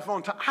this stuff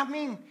on top. I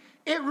mean,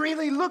 it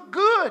really looked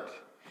good.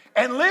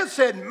 And Liz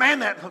said,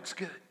 man, that looks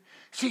good.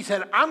 She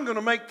said, I'm going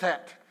to make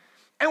that.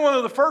 And one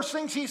of the first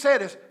things she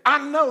said is,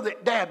 I know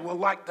that Dad will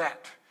like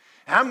that.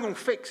 And I'm going to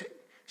fix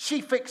it.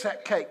 She fixed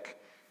that cake.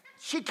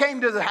 She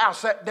came to the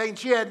house that day and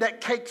she had that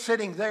cake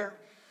sitting there.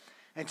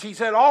 And she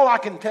said, all I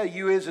can tell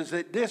you is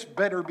that this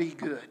better be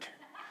good.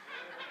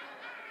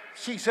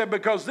 She said,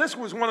 because this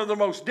was one of the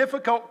most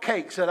difficult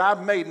cakes that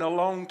I've made in a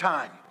long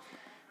time.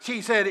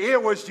 She said,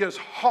 it was just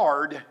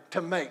hard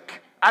to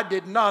make. I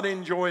did not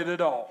enjoy it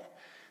at all.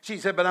 She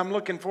said, but I'm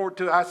looking forward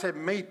to it. I said,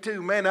 me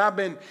too, man. I've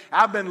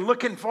been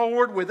looking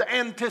forward with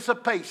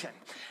anticipation.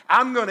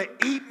 I'm going to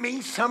eat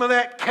me some of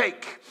that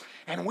cake.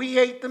 And we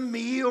ate the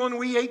meal and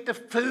we ate the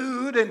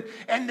food and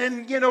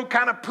then, you know,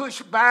 kind of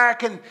pushed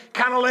back and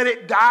kind of let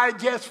it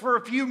digest for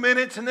a few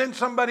minutes. And then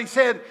somebody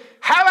said,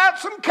 how about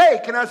some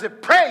cake? And I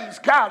said, praise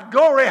God,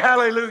 glory,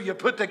 hallelujah,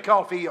 put the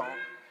coffee on.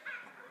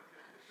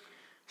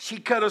 She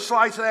cut a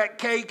slice of that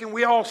cake and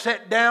we all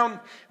sat down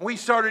and we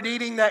started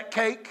eating that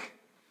cake.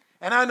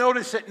 And I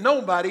noticed that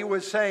nobody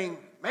was saying,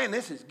 man,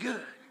 this is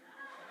good.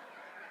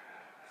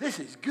 This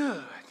is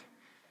good.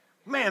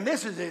 Man,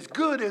 this is as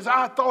good as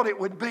I thought it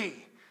would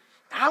be.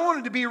 I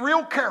wanted to be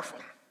real careful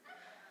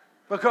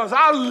because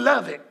I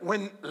love it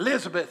when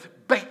Elizabeth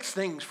bakes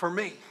things for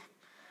me.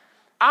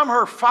 I'm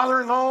her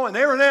father-in-law, and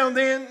every now and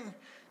then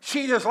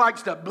she just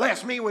likes to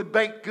bless me with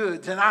baked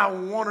goods, and I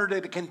want her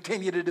to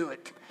continue to do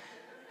it.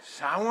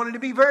 So I wanted to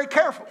be very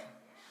careful.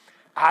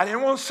 I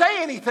didn't want to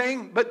say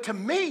anything, but to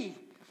me,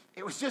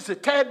 it was just a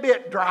tad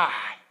bit dry.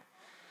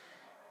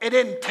 it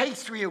didn't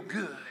taste real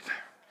good.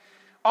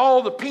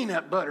 All the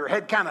peanut butter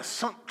had kind of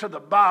sunk to the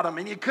bottom,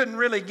 and you couldn't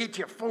really get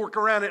your fork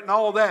around it and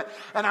all that.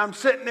 And I'm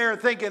sitting there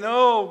thinking,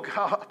 oh,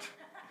 God,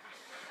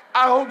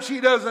 I hope she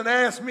doesn't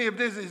ask me if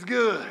this is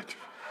good,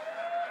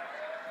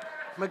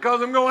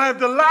 because I'm going to have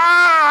to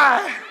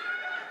lie.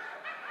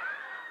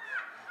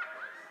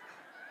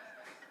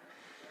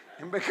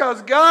 And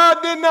because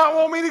God did not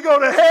want me to go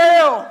to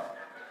hell,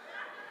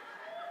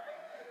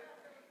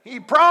 He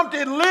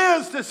prompted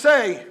Liz to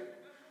say,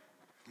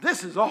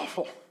 this is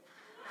awful.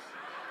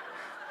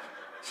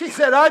 She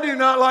said, I do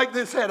not like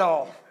this at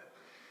all.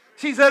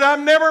 She said,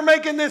 I'm never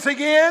making this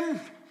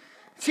again.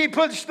 She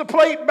pushed the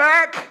plate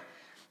back,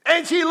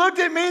 and she looked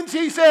at me and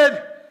she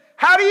said,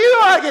 how do you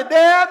like it,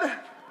 Dad?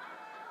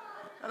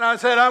 And I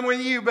said, I'm with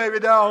you, baby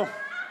doll.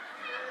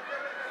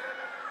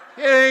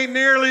 It ain't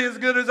nearly as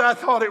good as I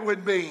thought it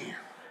would be.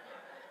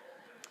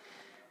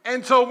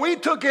 And so we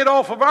took it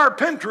off of our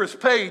Pinterest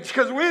page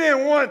because we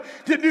didn't want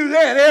to do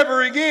that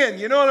ever again.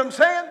 You know what I'm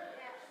saying?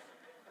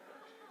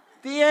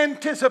 The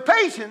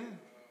anticipation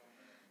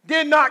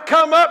did not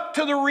come up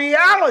to the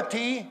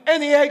reality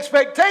and the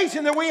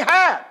expectation that we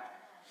had.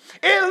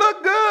 It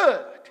looked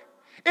good.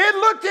 It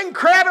looked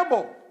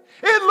incredible.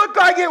 It looked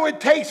like it would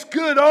taste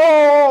good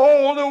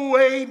all the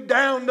way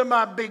down to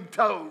my big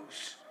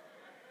toes.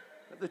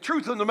 But the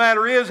truth of the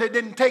matter is, it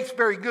didn't taste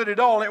very good at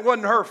all, and it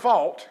wasn't her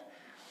fault.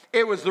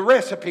 It was the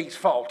recipe's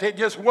fault. It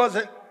just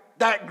wasn't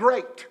that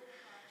great.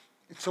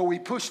 And so we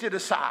pushed it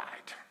aside.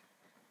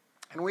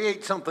 And we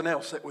ate something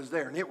else that was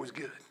there, and it was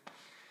good.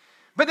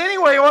 But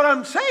anyway, what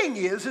I'm saying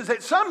is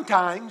that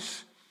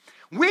sometimes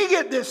we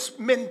get this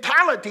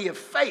mentality of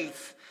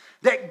faith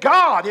that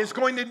God is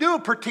going to do a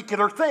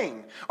particular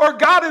thing, or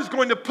God is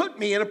going to put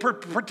me in a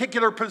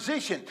particular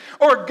position,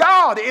 or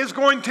God is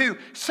going to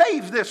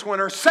save this one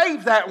or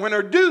save that one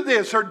or do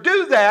this or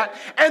do that.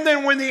 And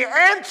then when the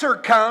answer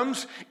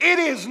comes, it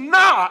is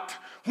not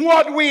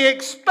what we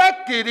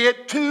expected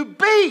it to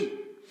be.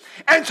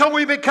 And so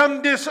we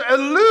become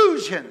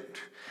disillusioned.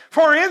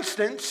 For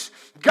instance,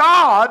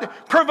 God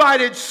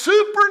provided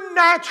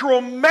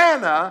supernatural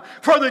manna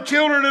for the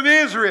children of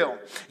Israel.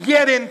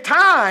 Yet in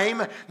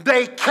time,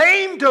 they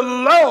came to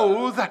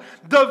loathe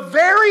the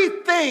very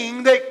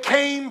thing that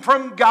came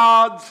from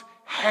God's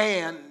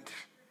hand.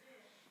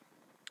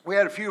 We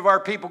had a few of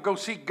our people go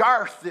see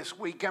Garth this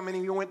week. How many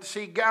of you went to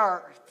see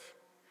Garth?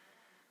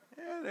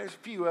 Yeah, there's a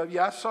few of you.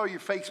 I saw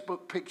your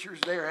Facebook pictures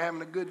there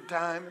having a good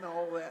time and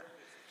all that.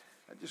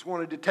 I just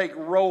wanted to take a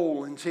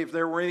roll and see if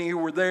there were any who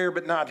were there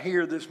but not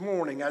here this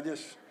morning. No,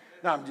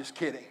 I'm just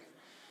kidding.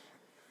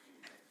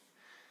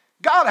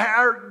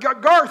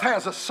 Garth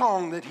has a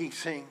song that he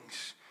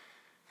sings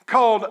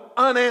called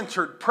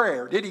Unanswered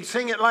Prayer. Did he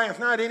sing it last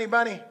night,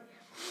 anybody?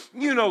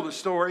 You know the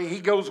story. He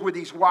goes with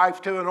his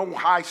wife to an old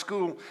high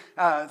school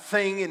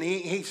thing, and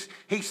he's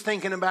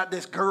thinking about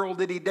this girl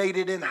that he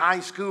dated in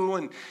high school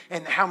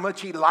and how much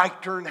he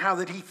liked her and how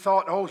that he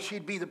thought, oh,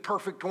 she'd be the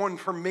perfect one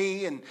for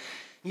me. And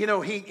you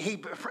know, he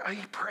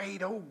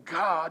prayed, oh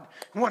God,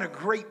 what a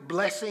great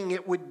blessing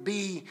it would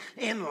be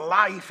in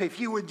life if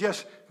you would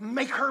just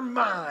make her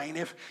mine,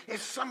 if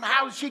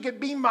somehow she could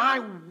be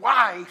my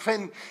wife.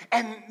 And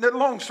the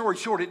long story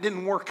short, it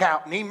didn't work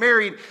out. And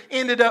he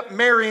ended up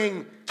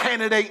marrying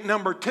candidate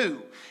number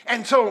 2.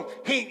 And so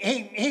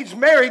he's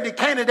married to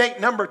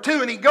candidate number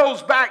 2, and he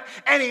goes back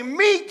and he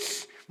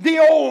meets the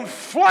old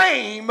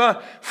flame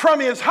from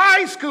his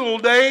high school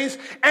days,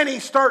 and he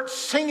starts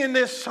singing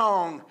this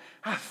song.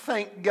 I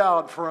thank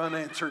God for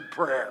unanswered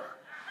prayer.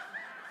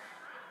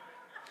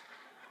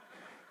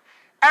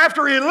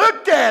 After he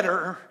looked at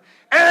her,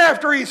 and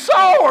after he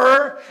saw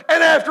her,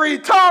 and after he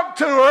talked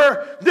to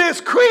her,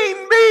 this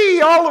queen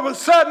bee all of a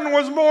sudden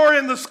was more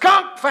in the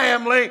skunk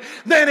family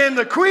than in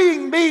the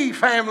queen bee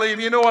family,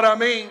 if you know what I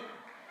mean.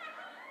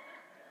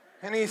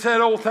 And he said,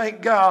 oh,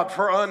 thank God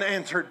for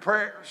unanswered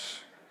prayers.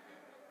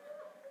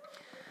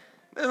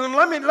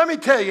 Let me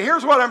tell you,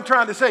 here's what I'm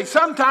trying to say.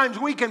 Sometimes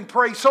we can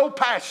pray so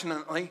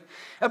passionately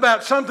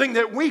about something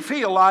that we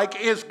feel like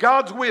is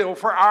God's will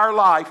for our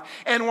life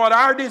and what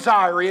our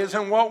desire is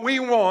and what we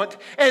want,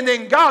 and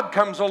then God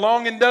comes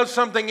along and does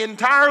something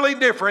entirely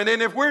different, and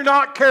if we're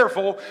not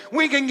careful,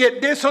 we can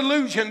get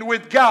disillusioned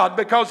with God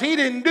because He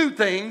didn't do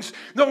things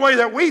the way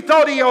that we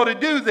thought He ought to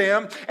do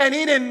them, and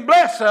He didn't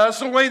bless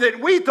us the way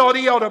that we thought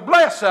He ought to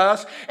bless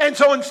us. And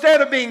so instead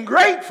of being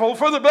grateful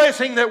for the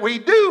blessing that we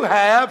do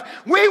have,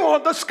 we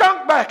want the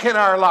skunk back in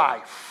our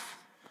life,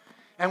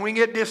 and we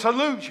get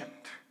disillusioned.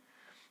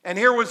 And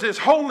here was this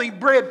holy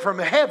bread from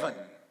heaven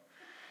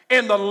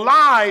in the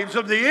lives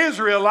of the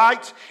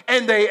Israelites,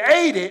 and they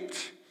ate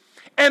it.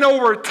 And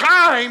over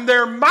time,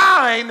 their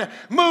mind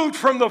moved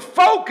from the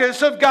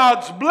focus of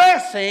God's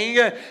blessing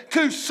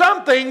to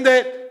something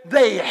that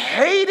they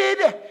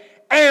hated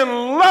and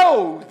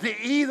loathed,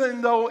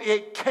 even though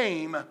it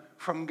came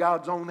from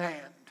God's own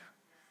hand.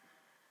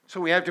 So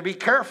we have to be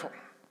careful.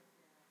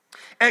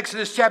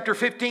 Exodus chapter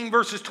 15,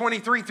 verses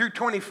 23 through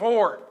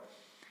 24.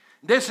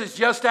 This is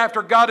just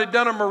after God had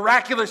done a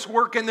miraculous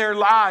work in their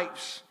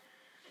lives.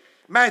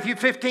 Matthew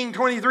 15,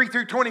 23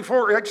 through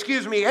 24,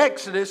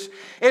 Exodus,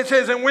 it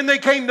says, and when they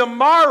came to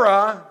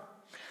Marah,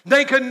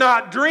 they could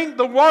not drink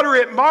the water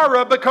at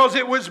Marah because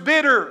it was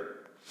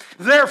bitter.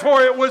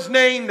 Therefore it was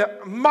named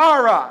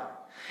Marah.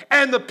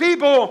 And the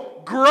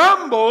people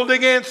grumbled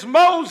against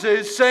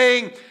Moses,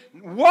 saying,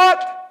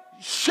 what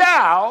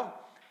shall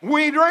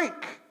we drink?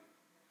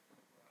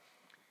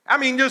 I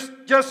mean,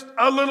 just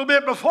a little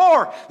bit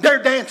before,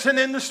 they're dancing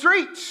in the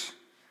streets.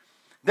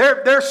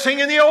 They're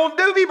singing the old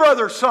Doobie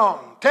Brothers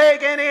song.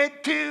 Taking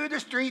it to the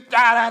street,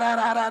 da da da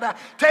da da da.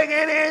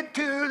 Taking it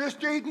to the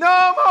street,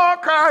 no more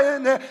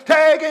crying there.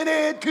 Taking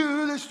it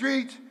to the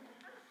street.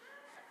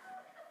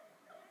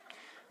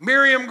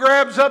 Miriam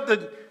grabs up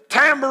the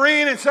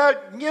tambourine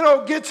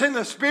and gets in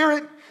the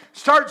spirit,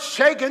 starts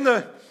shaking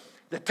the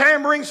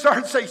tambourine,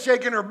 starts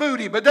shaking her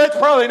booty, but that's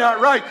probably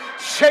not right.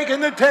 Shaking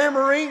the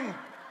tambourine,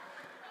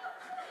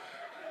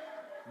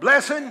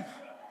 blessing,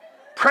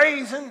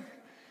 praising,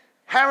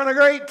 having a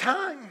great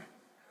time.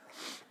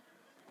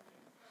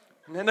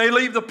 And then they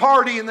leave the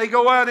party and they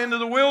go out into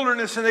the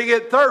wilderness and they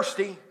get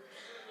thirsty.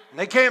 And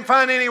they can't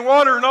find any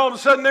water, and all of a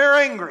sudden they're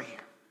angry.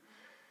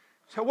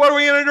 So what are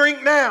we going to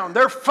drink now?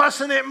 They're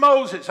fussing at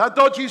Moses. I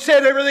thought you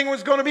said everything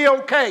was going to be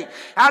okay.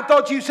 I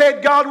thought you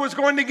said God was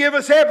going to give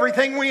us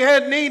everything we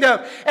had need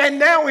of. And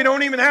now we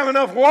don't even have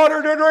enough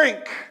water to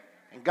drink.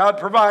 And God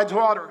provides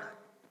water.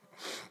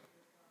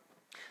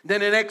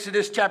 Then in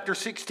Exodus chapter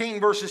 16,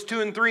 verses 2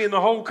 and 3, in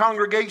the whole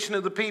congregation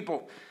of the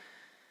people,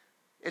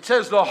 it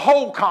says the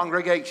whole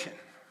congregation.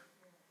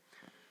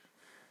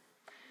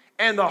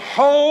 And the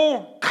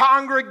whole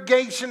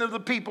congregation of the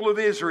people of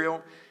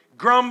Israel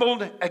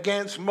grumbled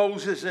against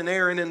Moses and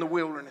Aaron in the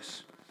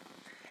wilderness.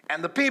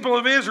 And the people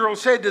of Israel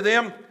said to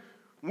them,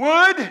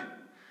 would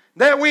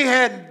that we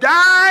had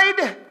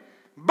died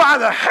by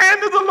the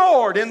hand of the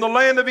Lord in the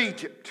land of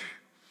Egypt,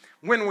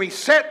 when we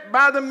sat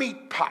by the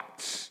meat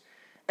pots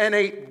and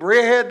ate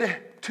bread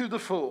to the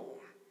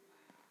full.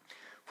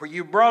 For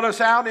you brought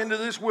us out into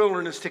this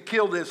wilderness to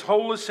kill this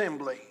whole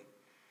assembly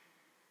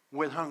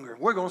with hunger.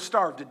 We're going to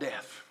starve to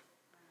death.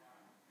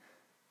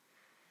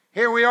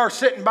 Here we are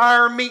sitting by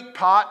our meat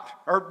pot,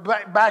 or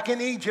back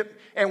in Egypt,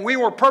 and we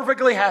were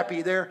perfectly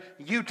happy there.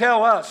 You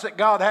tell us that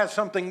God has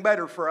something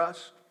better for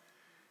us.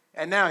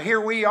 And now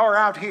here we are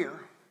out here,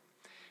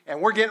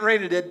 and we're getting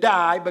ready to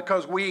die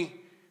because we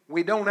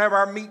don't have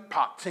our meat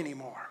pots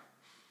anymore.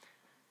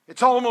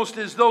 It's almost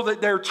as though that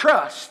their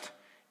trust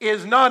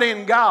is not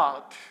in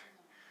God,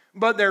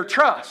 but their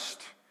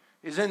trust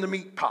is in the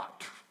meat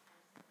pot.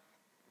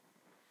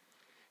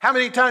 How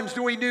many times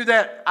do we do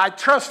that? I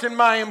trust in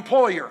my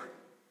employer.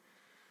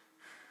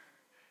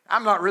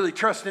 I'm not really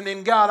trusting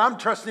in God. I'm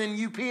trusting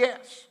in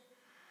UPS.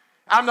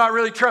 I'm not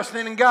really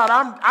trusting in God.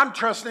 I'm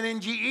trusting in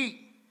GE.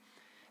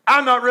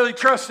 I'm not really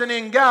trusting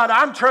in God.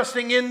 I'm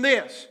trusting in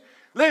this.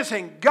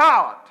 Listen,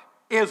 God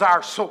is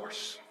our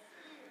source.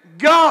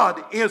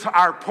 God is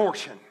our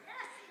portion.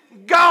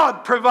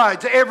 God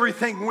provides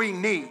everything we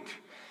need.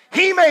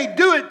 He may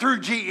do it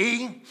through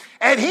GE,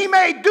 and He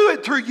may do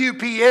it through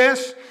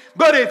UPS,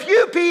 but if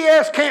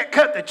UPS can't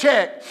cut the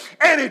check,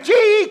 and if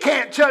GE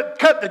can't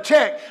cut the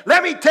check,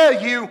 let me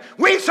tell you,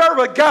 we serve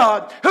a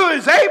God who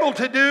is able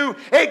to do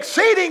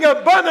exceeding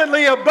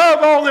abundantly above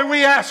all that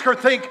we ask or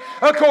think,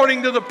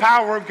 according to the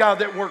power of God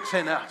that works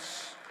in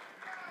us.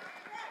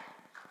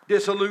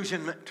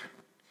 Disillusionment.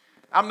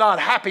 I'm not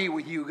happy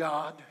with you,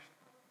 God.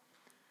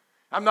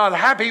 I'm not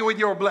happy with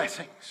your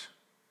blessings.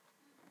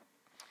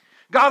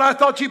 God, I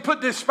thought you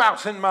put this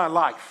spouse in my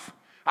life.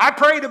 I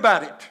prayed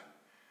about it.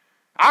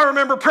 I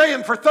remember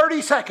praying for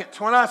 30 seconds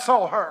when I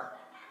saw her.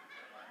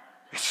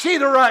 Is she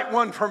the right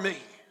one for me?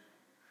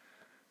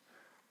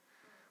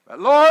 But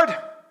Lord,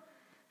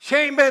 she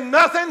ain't been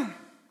nothing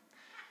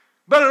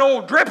but an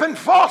old dripping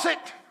faucet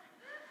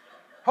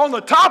on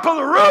the top of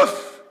the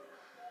roof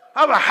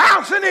of a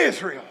house in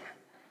Israel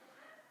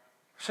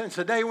since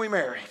the day we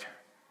married.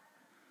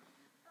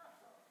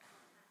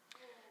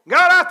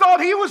 God, I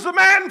thought he was the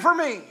man for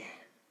me.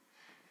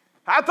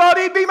 I thought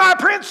he'd be my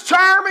Prince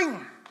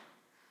Charming.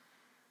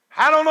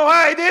 I don't know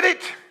how he did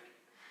it.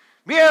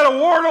 He had a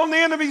wart on the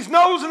end of his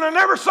nose and I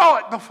never saw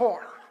it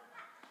before.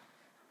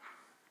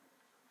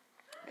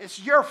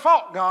 It's your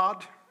fault,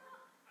 God.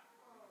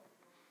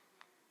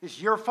 It's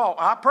your fault.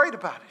 I prayed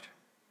about it.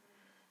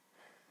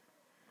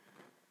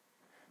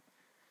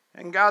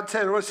 And God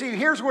said, well, see,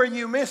 here's where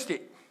you missed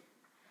it.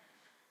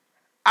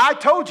 I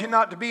told you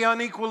not to be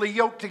unequally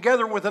yoked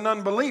together with an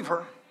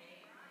unbeliever.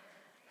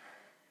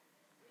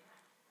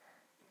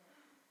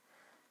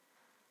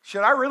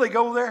 Should I really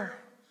go there?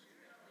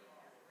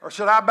 Or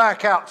should I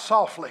back out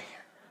softly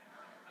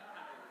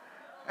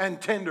and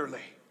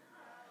tenderly?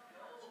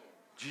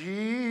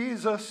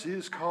 Jesus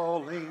is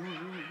calling.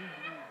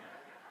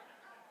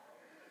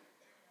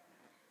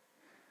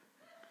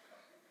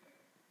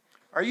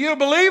 Are you a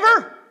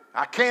believer?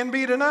 I can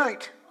be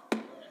tonight.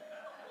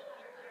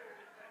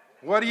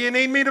 What do you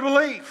need me to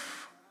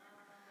believe?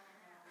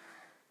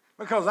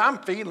 Because I'm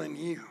feeling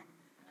you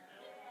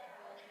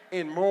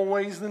in more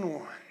ways than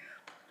one.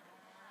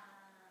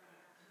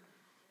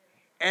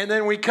 and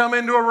then we come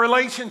into a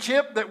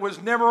relationship that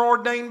was never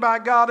ordained by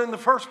God in the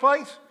first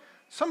place?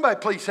 Somebody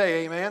please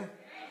say amen.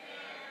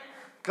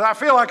 Because I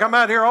feel like I'm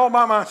out here all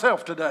by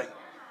myself today.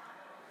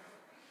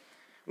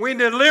 We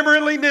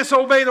deliberately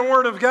disobey the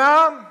Word of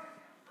God,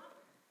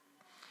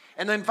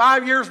 and then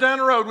 5 years down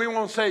the road we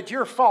want to say it's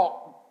your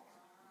fault.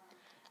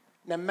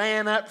 The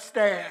man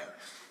upstairs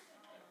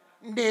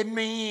did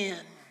me in.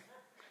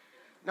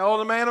 No,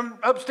 the man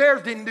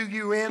upstairs didn't do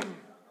you in.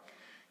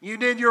 You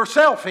did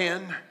yourself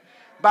in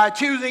by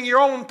choosing your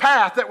own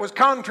path that was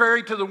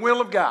contrary to the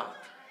will of God.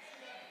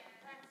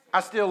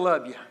 I still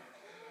love you.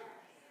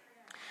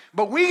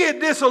 But we get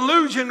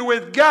disillusioned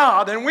with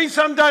God, and we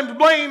sometimes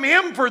blame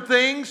Him for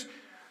things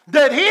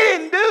that He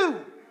didn't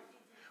do.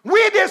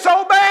 We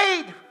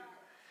disobeyed.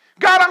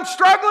 God, I'm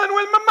struggling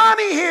with my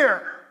money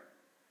here.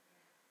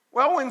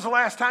 Well, when's the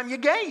last time you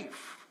gave?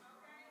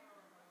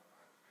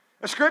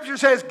 The scripture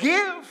says,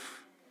 give,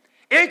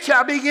 it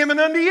shall be given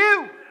unto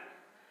you.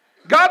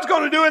 God's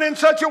going to do it in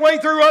such a way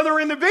through other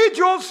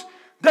individuals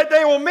that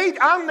they will meet.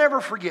 I'll never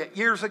forget,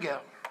 years ago,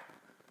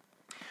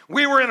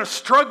 we were in a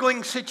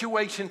struggling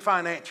situation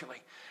financially.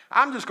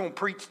 I'm just going to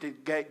preach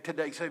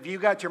today. So if you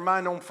got your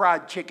mind on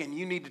fried chicken,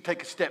 you need to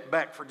take a step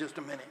back for just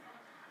a minute.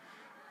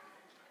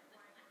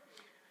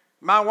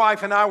 My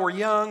wife and I were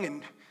young,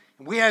 and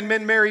we hadn't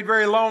been married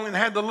very long and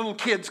had the little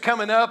kids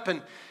coming up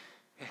and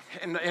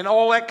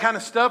all that kind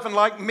of stuff. And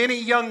like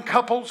many young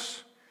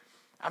couples,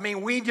 I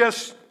mean, we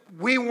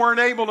weren't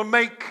able to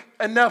make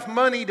enough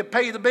money to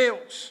pay the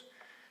bills.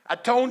 I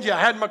told you I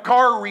had my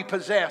car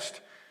repossessed.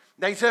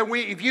 They said,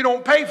 if you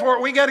don't pay for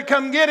it, we got to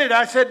come get it.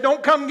 I said,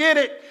 don't come get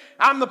it.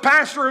 I'm the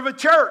pastor of a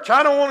church.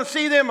 I don't want to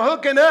see them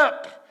hooking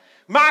up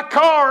my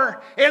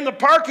car in the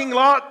parking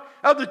lot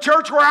of the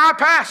church where I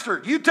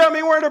pastored. You tell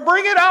me where to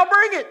bring it, I'll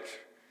bring it.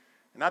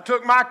 And I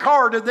took my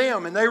car to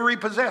them, and they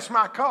repossessed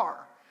my car.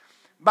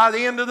 By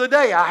the end of the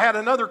day, I had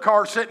another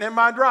car sitting in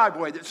my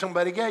driveway that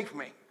somebody gave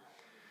me.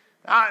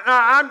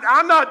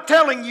 I'm not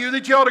telling you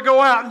that you ought to go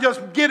out and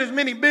just get as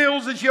many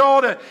bills as you ought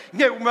to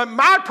get.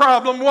 My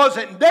problem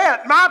wasn't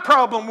debt. My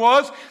problem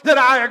was that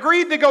I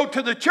agreed to go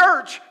to the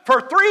church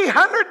for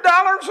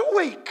 $300 a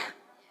week.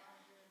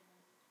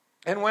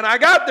 And when I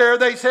got there,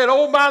 they said,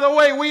 oh, by the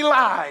way, we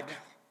lied.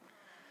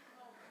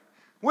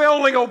 We're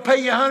only going to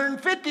pay you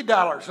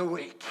 $150 a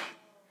week.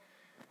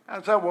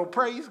 I said, well,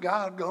 praise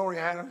God, glory,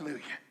 hallelujah.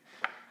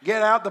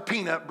 Get out the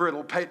peanut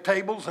brittle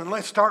tables and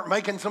let's start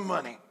making some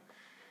money.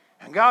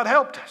 And God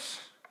helped us.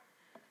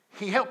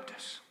 He helped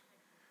us.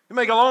 To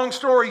make a long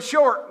story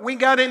short, we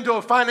got into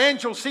a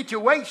financial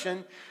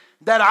situation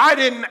that I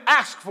didn't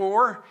ask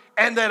for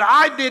and that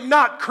I did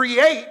not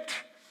create.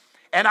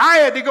 And I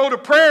had to go to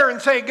prayer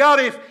and say, God,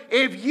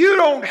 if you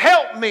don't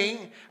help me,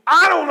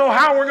 I don't know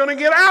how we're going to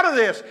get out of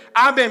this.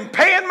 I've been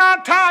paying my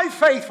tithe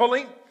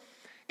faithfully,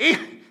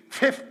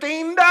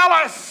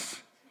 $15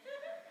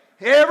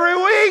 every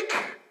week,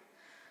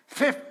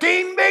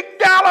 15 big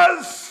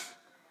dollars.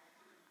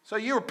 So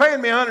you were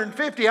paying me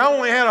 $150. I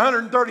only had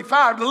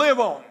 $135 to live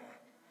on.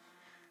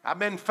 I've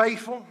been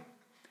faithful.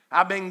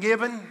 I've been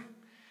giving.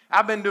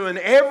 I've been doing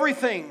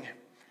everything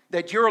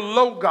that your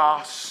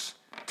Logos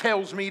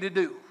tells me to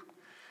do.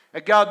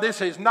 God,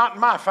 this is not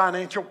my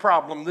financial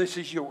problem. This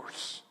is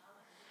yours.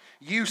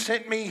 You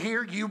sent me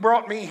here. You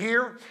brought me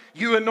here.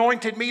 You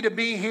anointed me to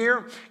be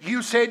here.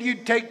 You said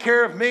you'd take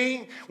care of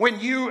me. When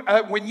you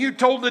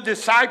told the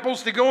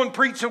disciples to go and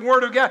preach the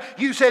word of God,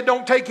 you said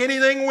don't take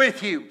anything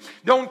with you.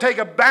 Don't take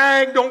a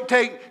bag. Don't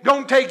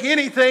take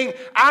anything.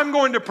 I'm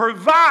going to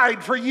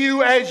provide for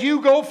you as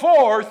you go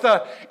forth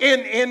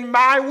in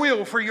my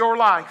will for your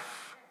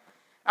life.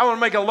 I want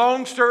to make a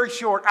long story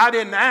short. I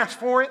didn't ask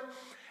for it.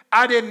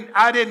 I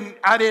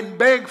didn't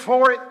beg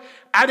for it.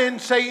 I didn't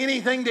say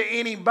anything to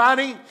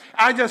anybody.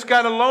 I just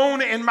got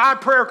alone in my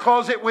prayer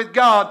closet with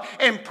God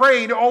and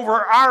prayed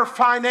over our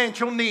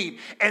financial need.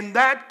 And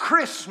that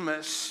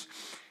Christmas,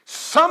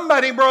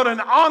 somebody brought an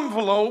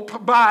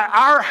envelope by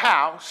our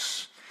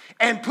house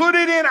and put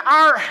it in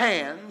our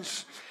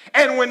hands.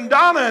 And when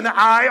Donna and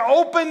I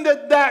opened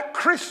that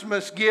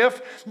Christmas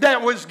gift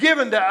that was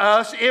given to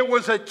us, it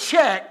was a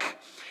check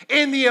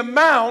in the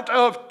amount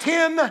of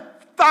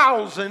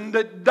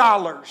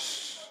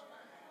 $10,000.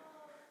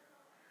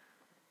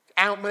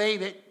 I don't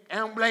believe it. I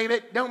don't believe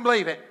it. Don't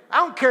believe it. I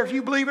don't care if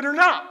you believe it or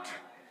not.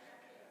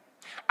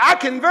 I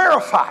can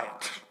verify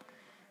it.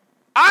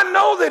 I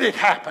know that it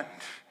happened.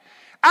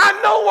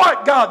 I know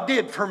what God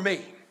did for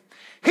me.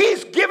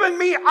 He's given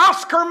me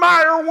Oscar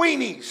Mayer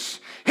weenies.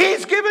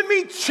 He's given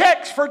me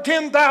checks for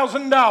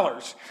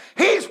 $10,000.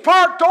 He's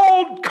parked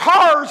old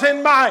cars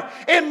in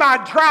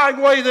my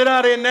driveway that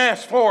I didn't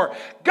ask for.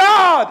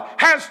 God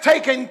has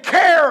taken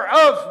care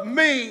of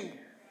me.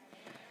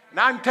 And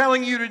I'm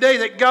telling you today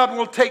that God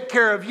will take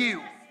care of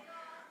you.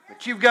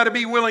 But you've got to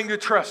be willing to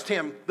trust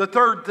Him. The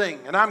third thing,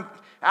 and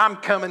I'm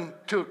coming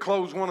to a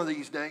close one of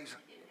these days.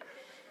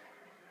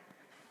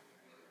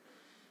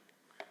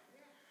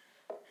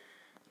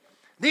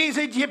 These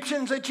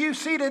Egyptians that you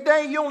see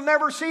today, you'll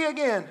never see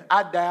again.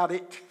 I doubt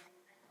it.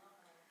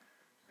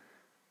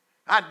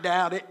 I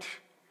doubt it.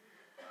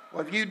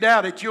 Well, if you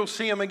doubt it, you'll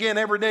see him again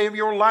every day of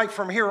your life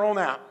from here on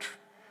out.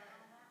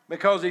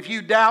 Because if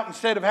you doubt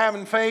instead of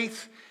having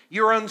faith,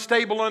 you're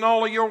unstable in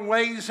all of your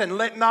ways, and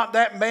let not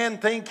that man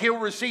think he'll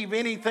receive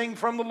anything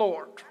from the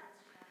Lord.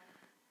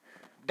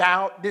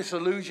 Doubt,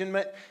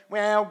 disillusionment.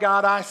 Well,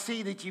 God, I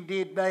see that you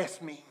did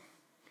bless me,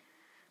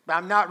 but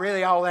I'm not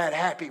really all that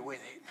happy with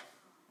it.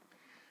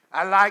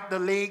 I like the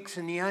leeks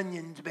and the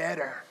onions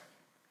better.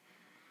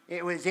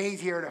 It was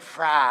easier to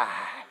fry.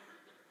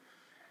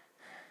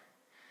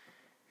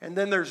 And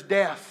then there's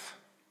death.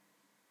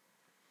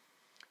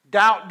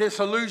 Doubt,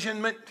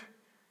 disillusionment,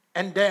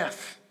 and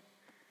death.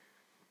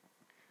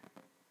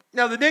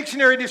 Now, the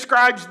dictionary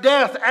describes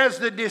death as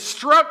the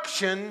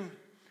destruction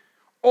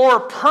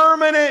or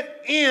permanent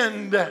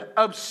end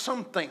of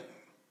something.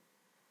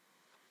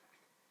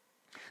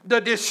 The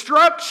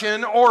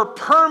destruction or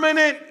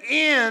permanent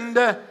end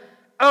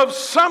of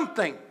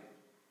something.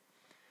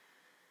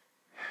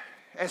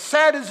 As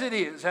sad as it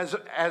is,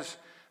 as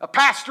a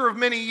pastor of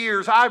many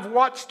years, I've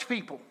watched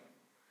people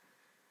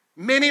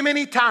many,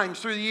 many times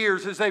through the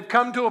years as they've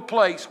come to a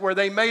place where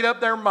they made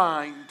up their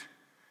mind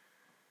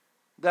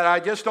that I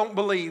just don't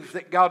believe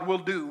that God will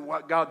do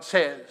what God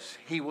says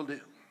He will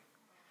do.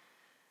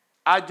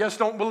 I just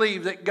don't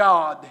believe that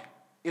God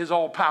is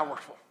all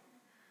powerful.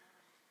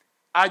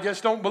 I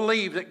just don't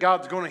believe that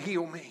God's going to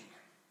heal me.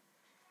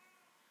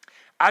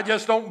 I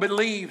just don't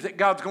believe that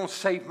God's going to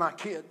save my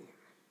kid.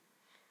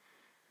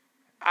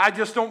 I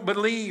just don't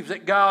believe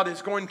that God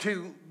is going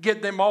to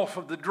get them off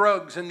of the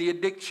drugs and the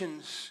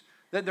addictions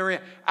that they're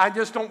in. I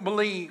just don't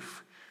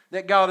believe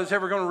that God is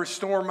ever going to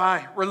restore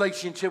my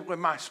relationship with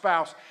my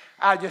spouse.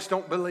 I just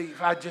don't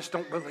believe. I just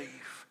don't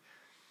believe.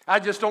 I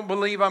just don't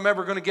believe I'm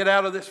ever going to get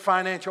out of this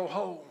financial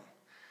hole.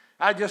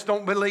 I just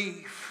don't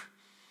believe.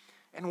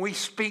 And we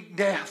speak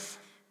death.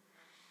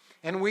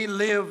 And we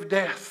live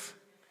death.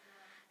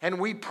 And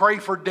we pray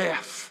for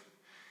death.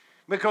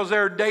 Because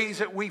there are days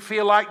that we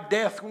feel like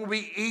death will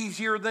be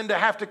easier than to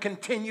have to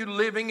continue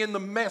living in the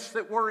mess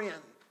that we're in.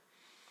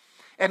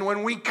 And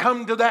when we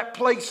come to that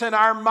place in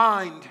our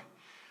mind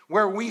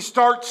where we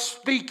start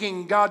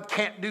speaking, God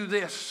can't do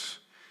this.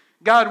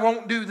 God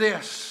won't do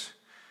this.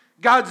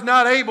 God's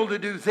not able to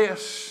do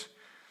this.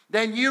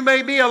 Then you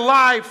may be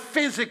alive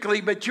physically,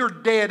 but you're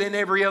dead in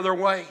every other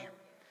way.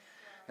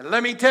 And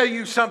let me tell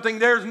you something,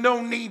 there's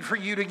no need for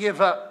you to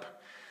give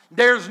up.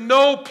 There's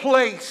no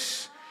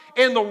place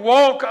in the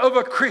walk of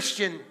a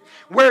Christian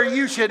where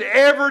you should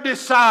ever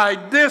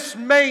decide this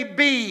may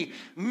be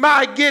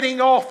my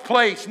getting off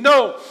place.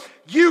 No,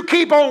 you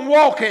keep on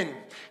walking.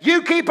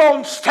 You keep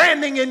on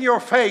standing in your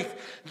faith.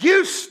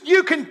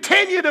 You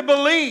continue to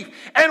believe,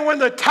 and when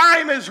the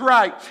time is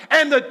right,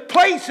 and the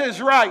place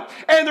is right,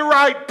 and the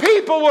right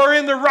people are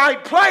in the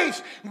right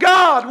place,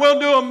 God will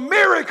do a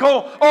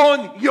miracle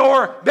on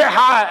your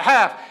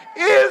behalf.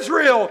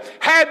 Israel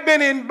had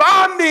been in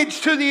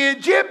bondage to the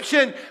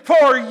Egyptian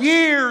for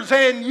years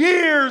and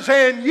years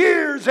and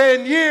years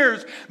and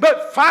years.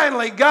 But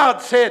finally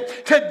God said,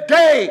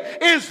 today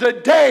is the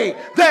day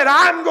that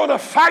I'm going to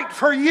fight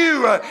for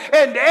you.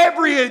 And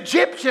every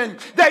Egyptian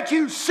that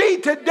you see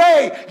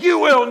today, you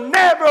will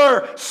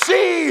never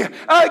see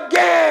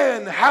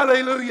again.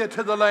 Hallelujah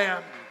to the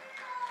Lamb.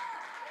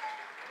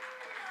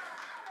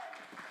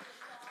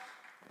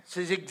 This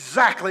is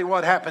exactly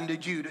what happened to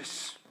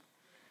Judas.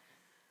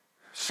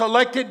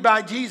 Selected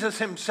by Jesus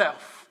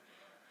himself,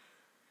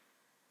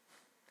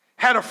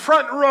 had a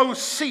front row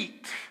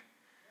seat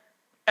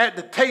at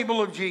the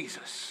table of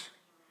Jesus.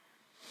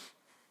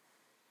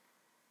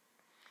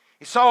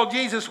 He saw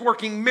Jesus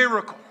working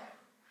miracle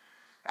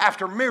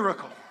after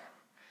miracle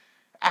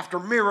after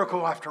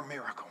miracle after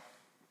miracle.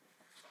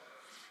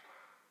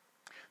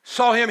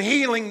 Saw him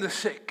healing the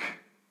sick,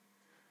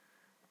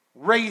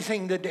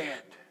 raising the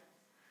dead,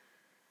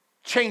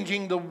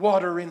 changing the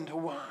water into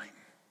wine.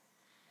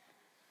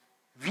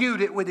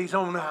 Viewed it with his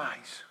own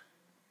eyes.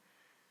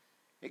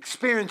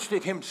 Experienced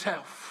it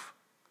himself.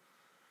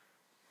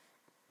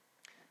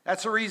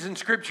 That's the reason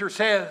Scripture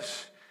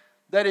says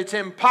that it's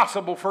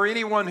impossible for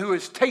anyone who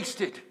has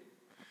tasted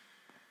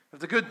of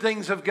the good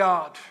things of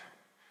God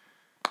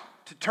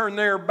to turn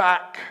their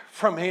back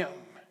from Him,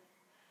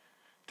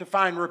 to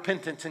find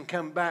repentance and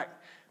come back.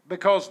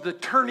 Because the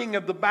turning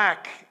of the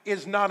back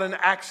is not an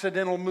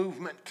accidental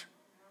movement.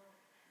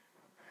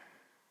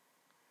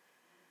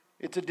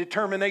 It's a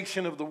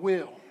determination of the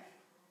will.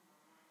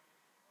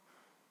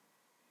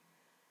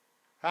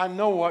 I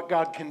know what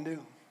God can do.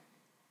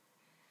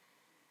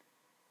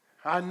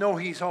 I know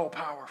He's all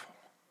powerful.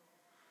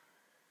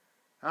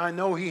 I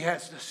know He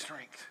has the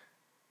strength.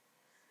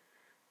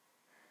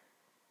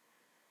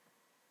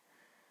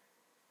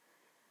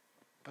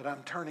 But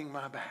I'm turning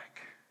my back.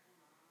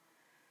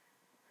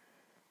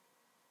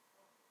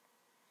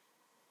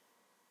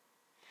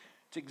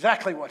 It's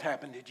exactly what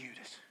happened to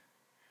Judas.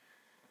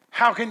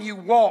 How can you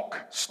walk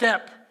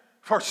step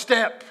for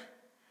step?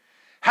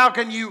 How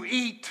can you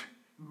eat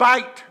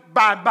bite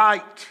by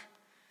bite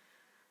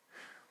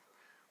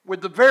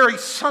with the very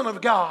Son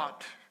of God?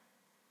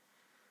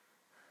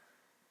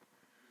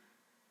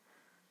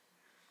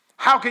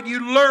 How could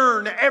you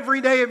learn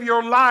every day of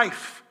your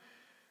life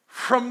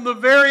from the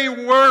very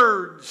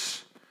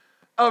words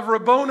of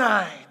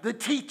Rabboni, the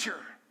teacher,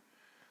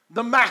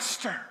 the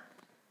master,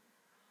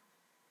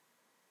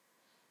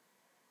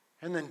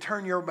 and then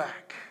turn your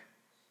back?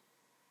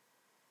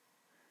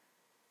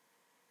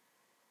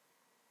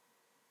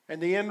 And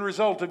the end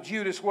result of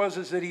Judas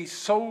was that he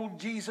sold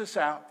Jesus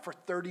out for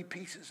 30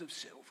 pieces of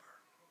silver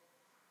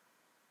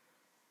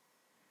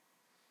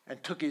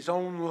and took his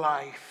own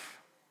life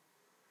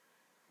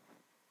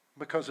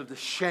because of the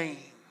shame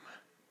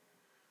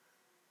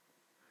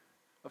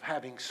of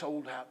having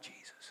sold out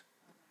Jesus.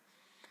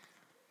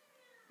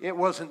 It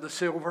wasn't the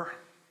silver.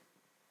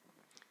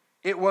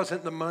 It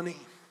wasn't the money.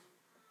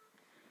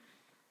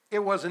 It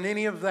wasn't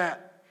any of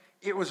that.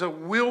 It was a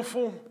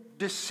willful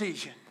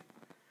decision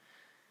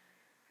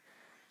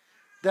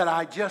that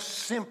I just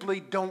simply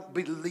don't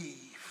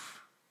believe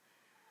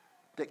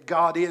that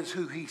God is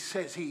who He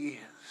says He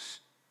is,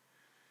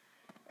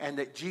 and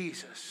that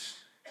Jesus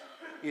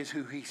is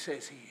who He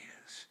says He is.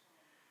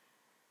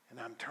 And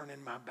I'm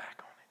turning my back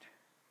on it.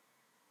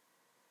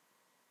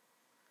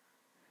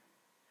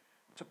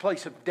 It's a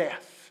place of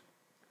death.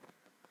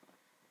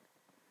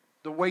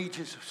 The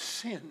wages of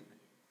sin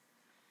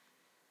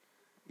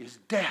is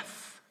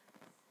death.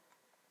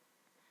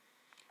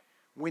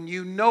 When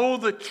you know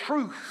the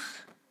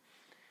truth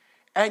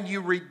and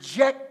you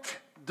reject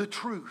the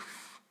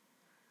truth,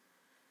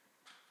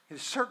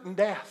 is certain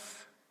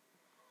death.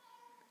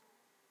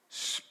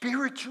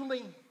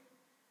 Spiritually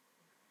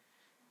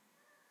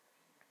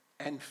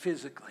and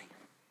physically.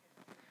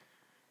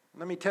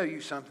 Let me tell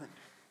you something.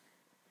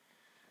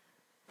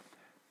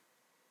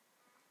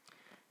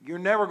 You're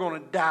never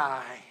going to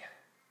die,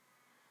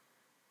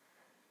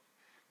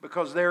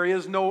 because there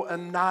is no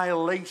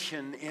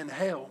annihilation in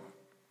hell.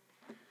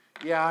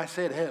 Yeah, I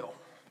said hell.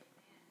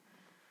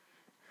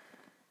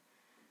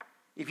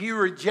 If you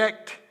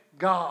reject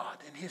God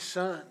and His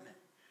Son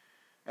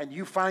and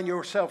you find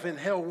yourself in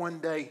hell one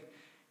day,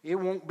 it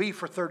won't be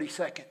for 30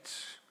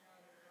 seconds,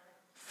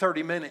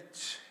 30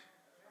 minutes,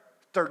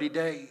 30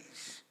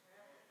 days,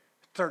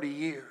 30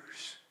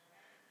 years.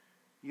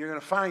 You're going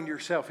to find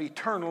yourself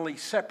eternally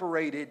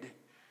separated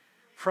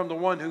from the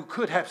one who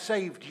could have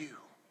saved you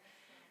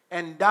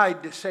and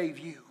died to save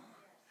you.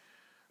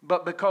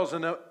 But because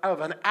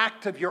of an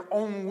act of your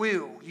own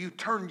will, you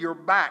turned your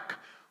back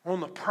on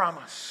the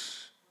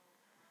promise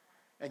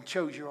and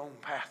chose your own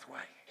pathway.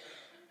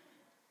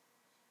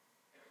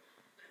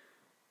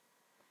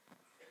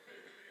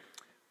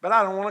 But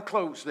I don't want to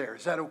close there.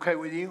 Is that okay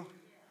with you?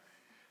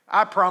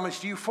 I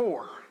promised you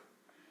 4,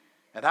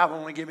 and I've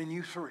only given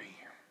you 3.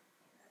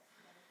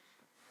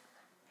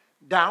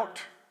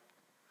 Doubt,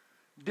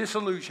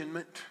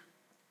 disillusionment,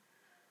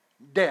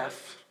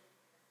 death,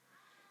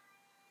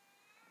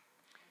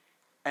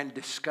 and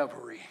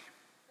discovery.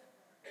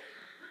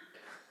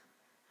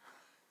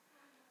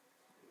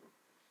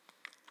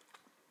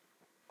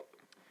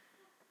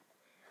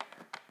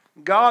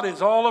 God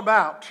is all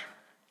about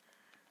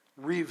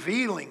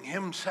revealing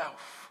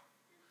Himself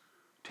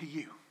to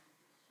you.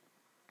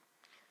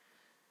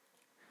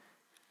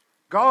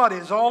 God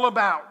is all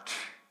about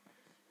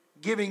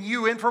giving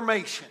you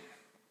information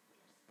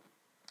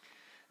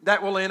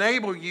that will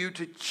enable you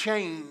to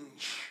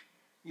change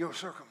your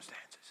circumstances.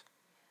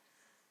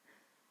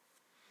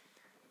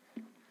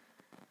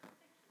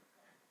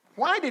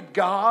 Why did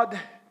God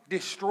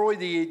destroy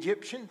the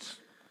Egyptians?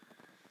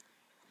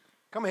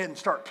 Come ahead and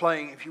start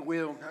playing, if you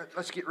will.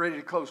 Let's get ready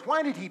to close.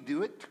 Why did He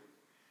do it?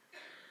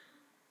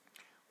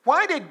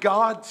 Why did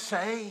God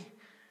say,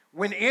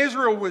 when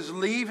Israel was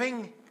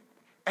leaving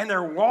and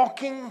they're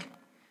walking,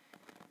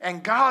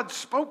 and God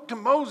spoke to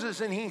Moses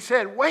and He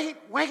said, wait.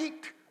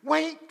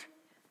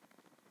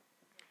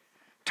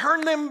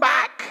 Turn them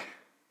back.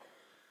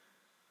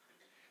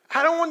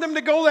 I don't want them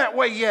to go that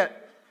way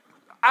yet.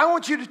 I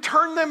want you to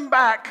turn them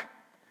back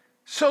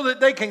so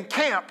that they can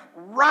camp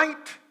right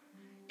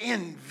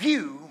in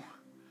view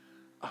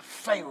of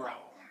Pharaoh.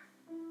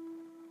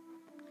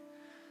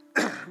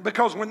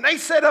 Because when they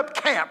set up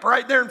camp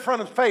right there in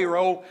front of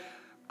Pharaoh,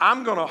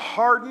 I'm going to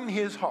harden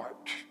his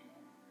heart.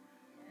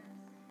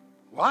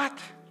 What?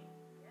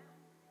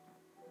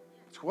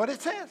 That's what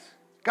it says.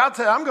 God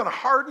said, I'm going to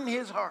harden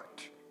his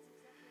heart.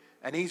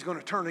 And he's going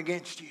to turn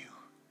against you.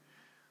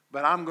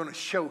 But I'm going to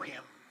show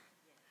him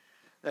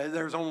that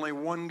there's only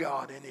one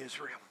God in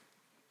Israel.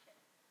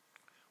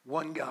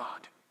 One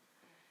God.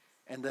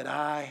 And that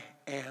I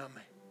am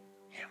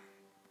Him.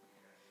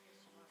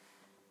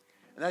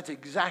 And that's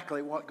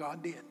exactly what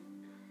God did.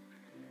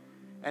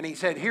 And He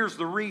said, here's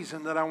the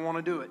reason that I want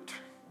to do it.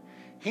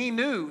 He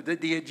knew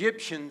that the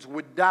Egyptians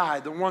would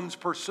die, the ones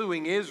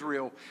pursuing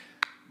Israel.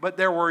 But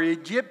there were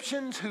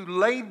Egyptians who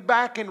laid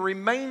back and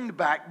remained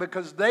back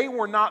because they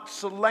were not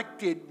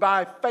selected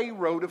by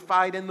Pharaoh to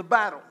fight in the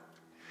battle.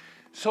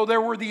 So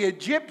there were the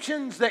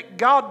Egyptians that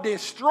God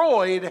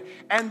destroyed,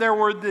 and there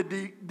were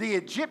the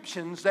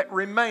Egyptians that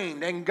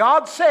remained. And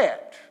God said,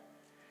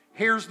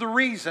 here's the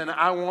reason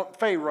I want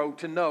Pharaoh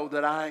to know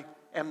that I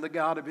am the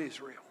God of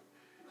Israel.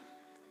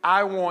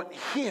 I want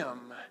him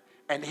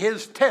and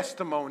his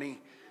testimony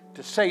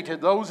to say to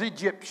those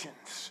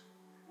Egyptians,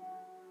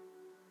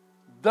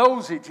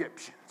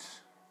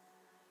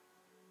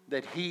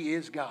 that he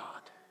is God.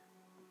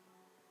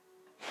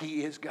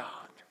 He is God.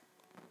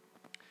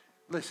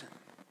 Listen,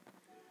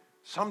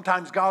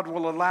 sometimes God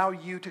will allow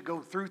you to go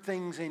through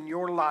things in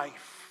your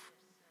life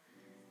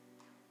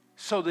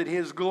so that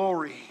his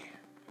glory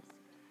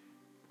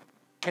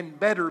can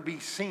better be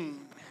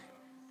seen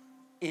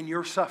in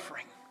your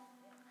suffering.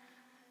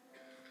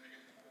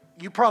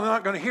 You're probably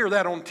not going to hear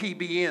that on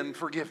TBN,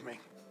 forgive me.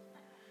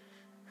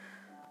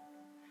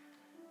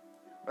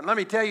 But let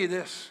me tell you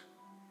this.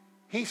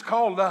 He's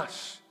called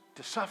us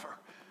to suffer,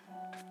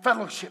 to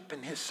fellowship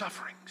in his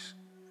sufferings.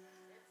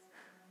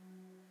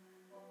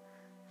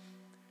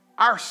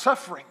 Our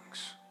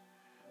sufferings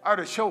are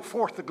to show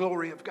forth the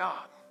glory of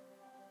God.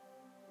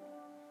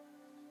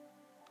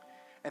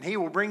 And he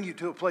will bring you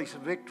to a place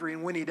of victory,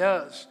 and when he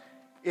does,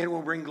 it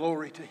will bring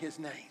glory to his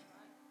name.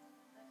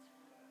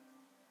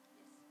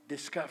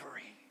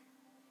 Discovery.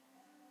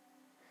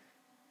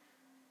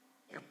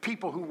 There are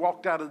people who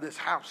walked out of this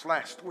house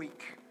last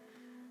week.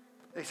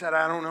 They said,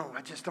 I don't know.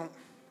 I just don't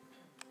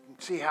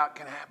see how it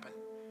can happen.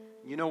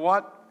 You know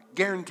what?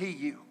 Guarantee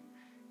you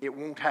it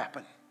won't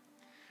happen.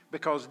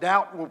 Because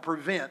doubt will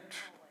prevent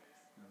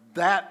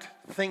that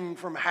thing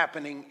from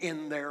happening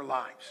in their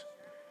lives.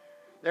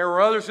 There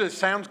were others that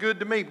sounds good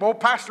to me. Boy,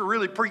 Pastor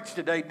really preached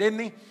today, didn't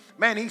he?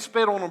 Man, he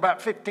spit on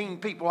about 15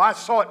 people. I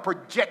saw it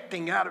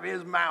projecting out of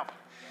his mouth.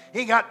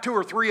 He got 2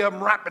 or 3 of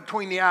them right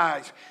between the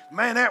eyes.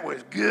 Man, that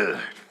was good.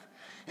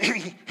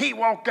 He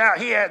walked out,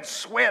 he had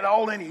sweat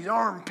all in his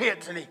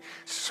armpits and he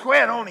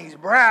sweat on his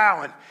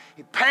brow and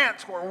his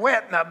pants were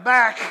wet in the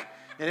back.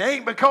 It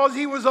ain't because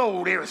he was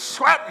old, he was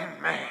sweating,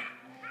 man.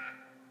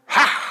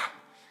 Ha!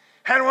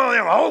 Had one of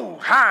them old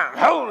time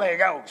Holy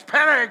Ghost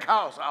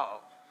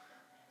Pentecostal.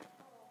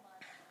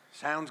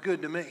 Sounds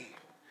good to me.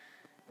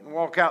 And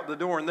walk out the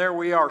door and there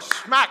we are,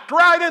 smacked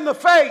right in the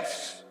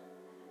face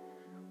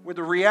with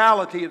the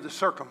reality of the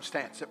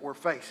circumstance that we're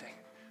facing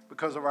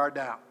because of our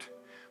doubt.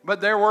 But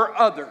there were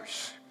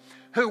others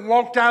who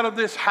walked out of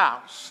this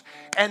house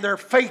and their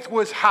faith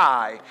was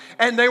high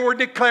and they were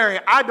declaring,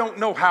 I don't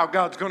know how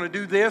God's going to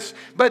do this,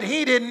 but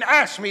he didn't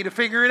ask me to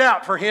figure it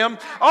out for him.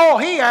 All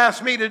he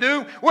asked me to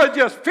do was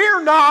just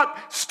fear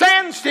not,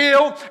 stand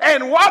still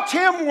and watch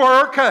him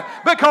work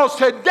because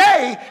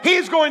today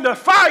he's going to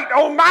fight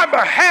on my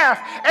behalf,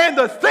 and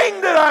the thing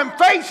that I'm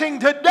facing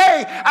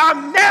today,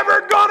 I'm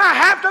never going to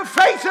have to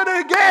face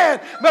it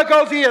again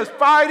because he is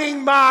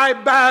fighting my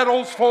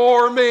battles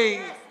for me.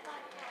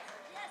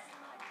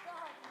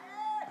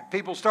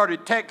 People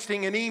started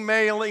texting and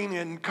emailing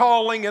and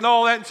calling and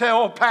all that and saying,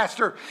 oh,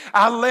 Pastor,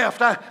 I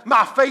left.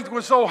 My faith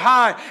was so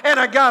high and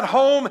I got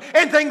home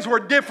and things were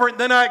different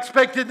than I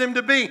expected them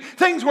to be.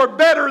 Things were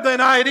better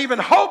than I had even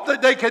hoped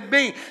that they could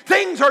be.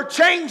 Things are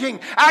changing.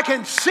 I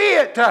can see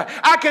it.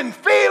 I can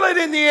feel it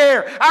in the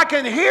air. I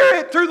can hear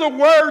it through the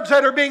words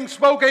that are being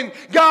spoken.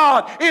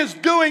 God is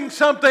doing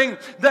something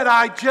that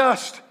I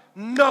just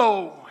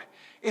know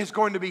is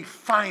going to be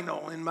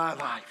final in my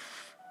life.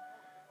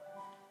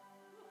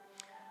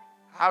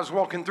 I was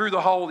walking through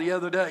the hall the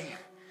other day.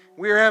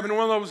 We were having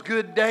one of those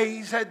good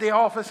days at the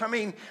office. I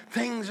mean,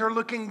 things are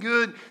looking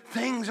good.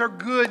 Things are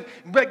good.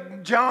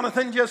 But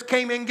Jonathan just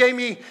came in and gave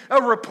me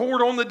a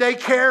report on the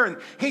daycare. And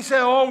he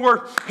said,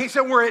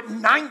 we're at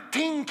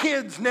 19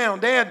 kids now,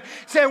 Dad.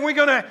 He said, we're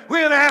gonna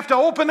have to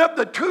open up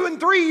the 2- and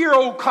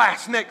 3-year-old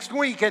class next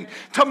week. And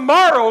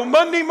tomorrow,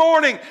 Monday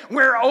morning,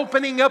 we're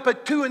opening up a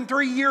 2- and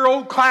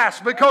 3-year-old class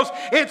because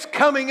it's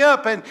coming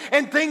up and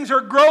things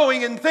are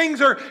growing and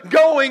things are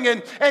going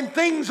and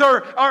things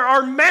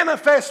are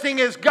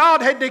manifesting as God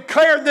had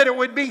declared that it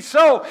would be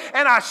so.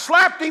 And I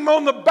slapped him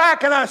on the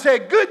back and I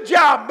said, good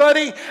job,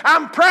 buddy.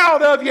 I'm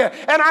proud of you.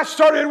 And I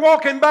started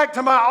walking back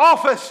to my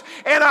office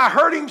and I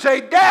heard him say,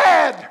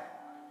 Dad.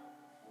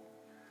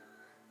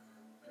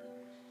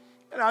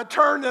 And I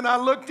turned and I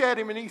looked at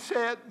him and he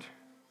said,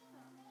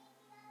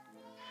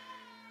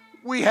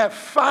 we have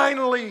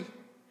finally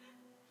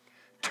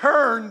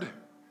turned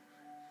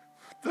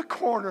the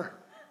corner.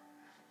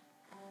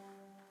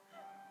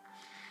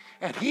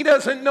 And he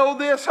doesn't know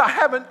this. I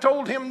haven't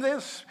told him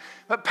this.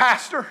 But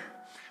Pastor,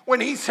 when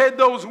he said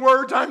those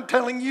words, I'm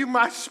telling you,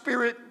 my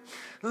spirit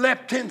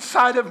leapt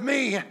inside of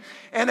me.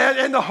 And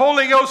the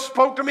Holy Ghost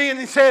spoke to me and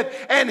he said,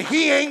 and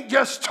he ain't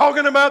just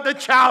talking about the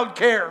child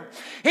care.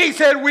 He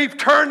said, we've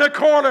turned a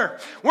corner.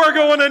 We're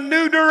going a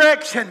new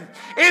direction.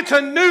 It's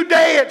a new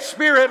day at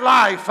Spirit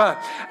Life. I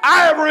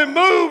have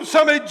removed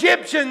some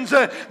Egyptians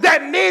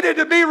that needed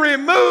to be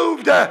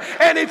removed.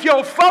 And if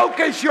you'll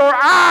focus your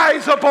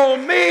eyes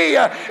upon me,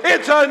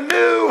 it's a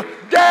new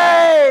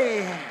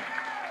day.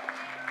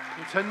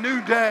 It's a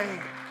new day.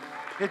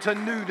 It's a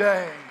new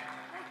day.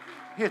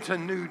 It's a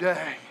new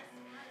day.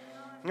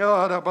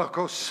 Oh,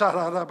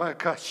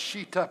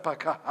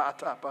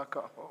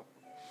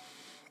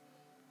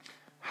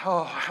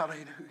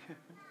 hallelujah.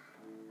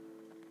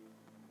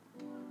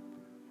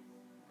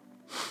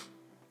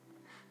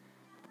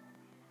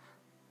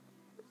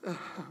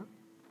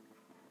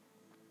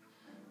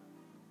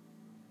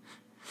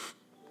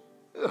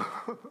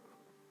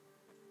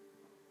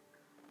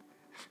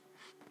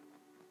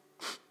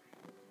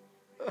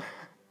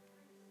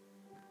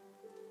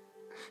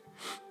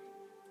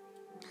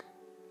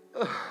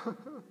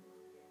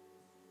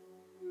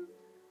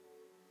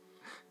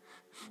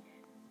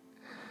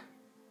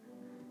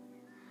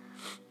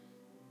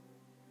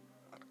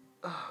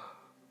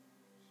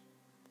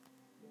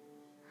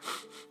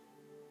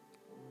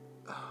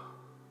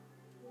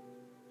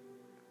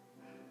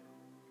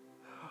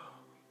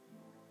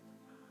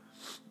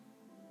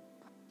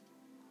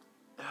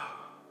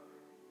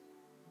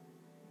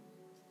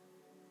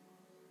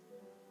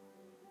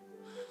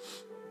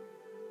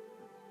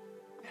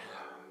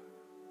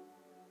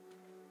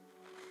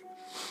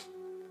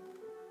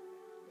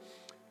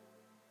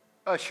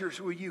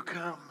 Ushers, will you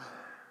come?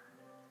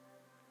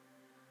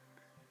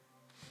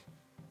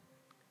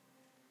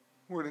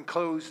 We're going to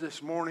close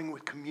this morning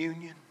with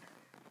communion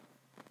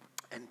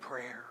and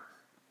prayer.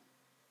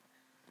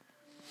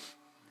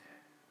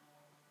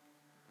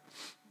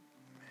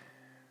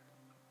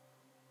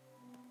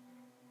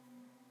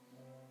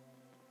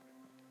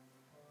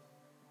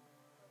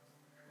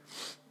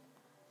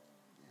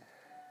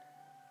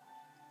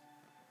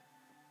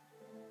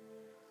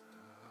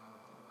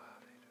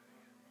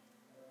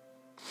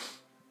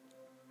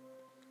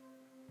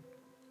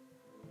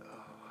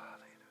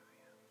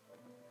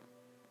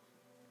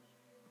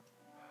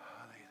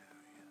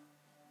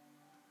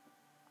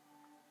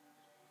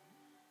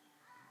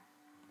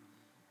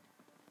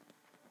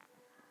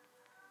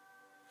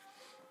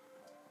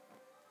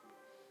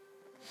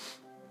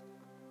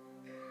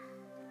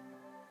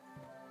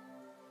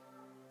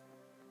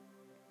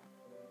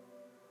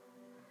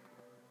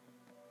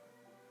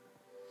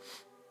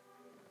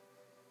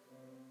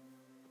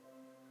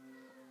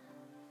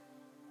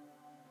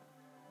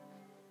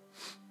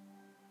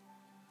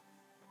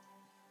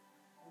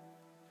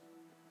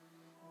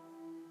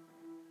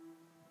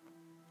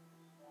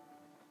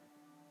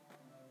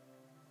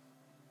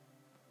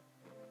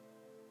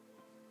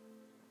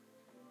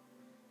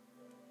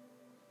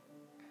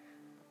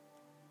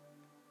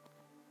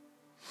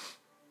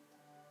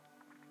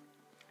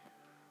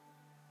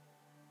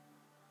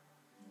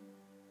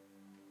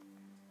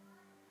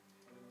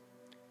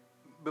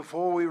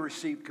 Before we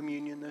receive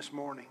communion this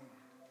morning,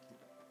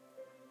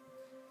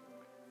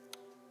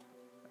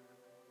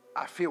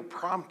 I feel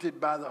prompted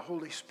by the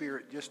Holy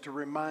Spirit just to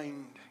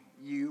remind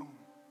you,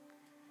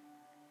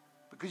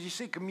 because you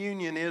see,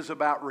 communion is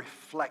about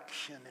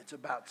reflection. It's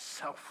about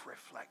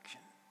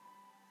self-reflection.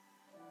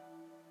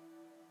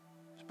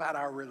 It's about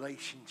our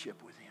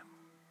relationship with Him.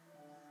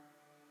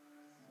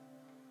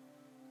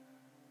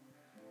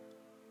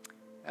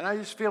 And I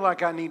just feel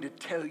like I need to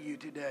tell you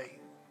today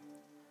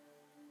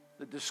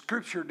that the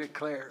Scripture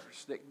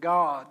declares that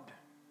God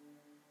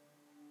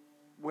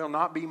will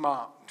not be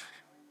mocked.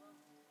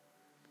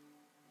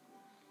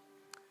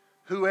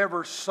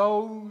 Whoever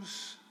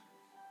sows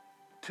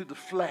to the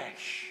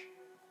flesh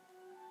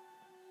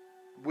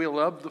will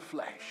of the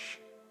flesh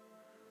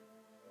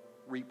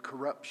reap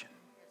corruption.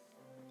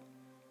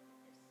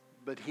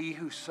 But he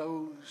who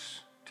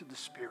sows to the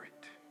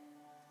Spirit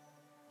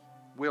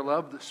will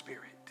of the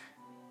Spirit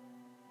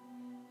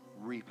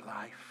reap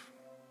life.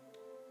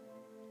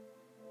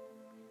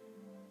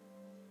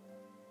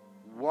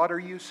 What are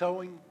you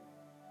sowing?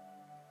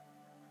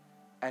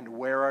 And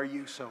where are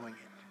you sowing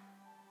it?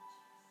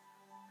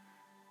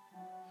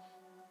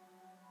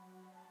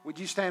 Would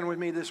you stand with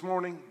me this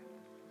morning?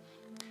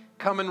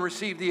 Come and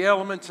receive the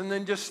elements, and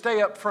then just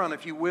stay up front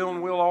if you will,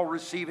 and we'll all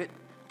receive it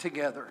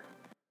together.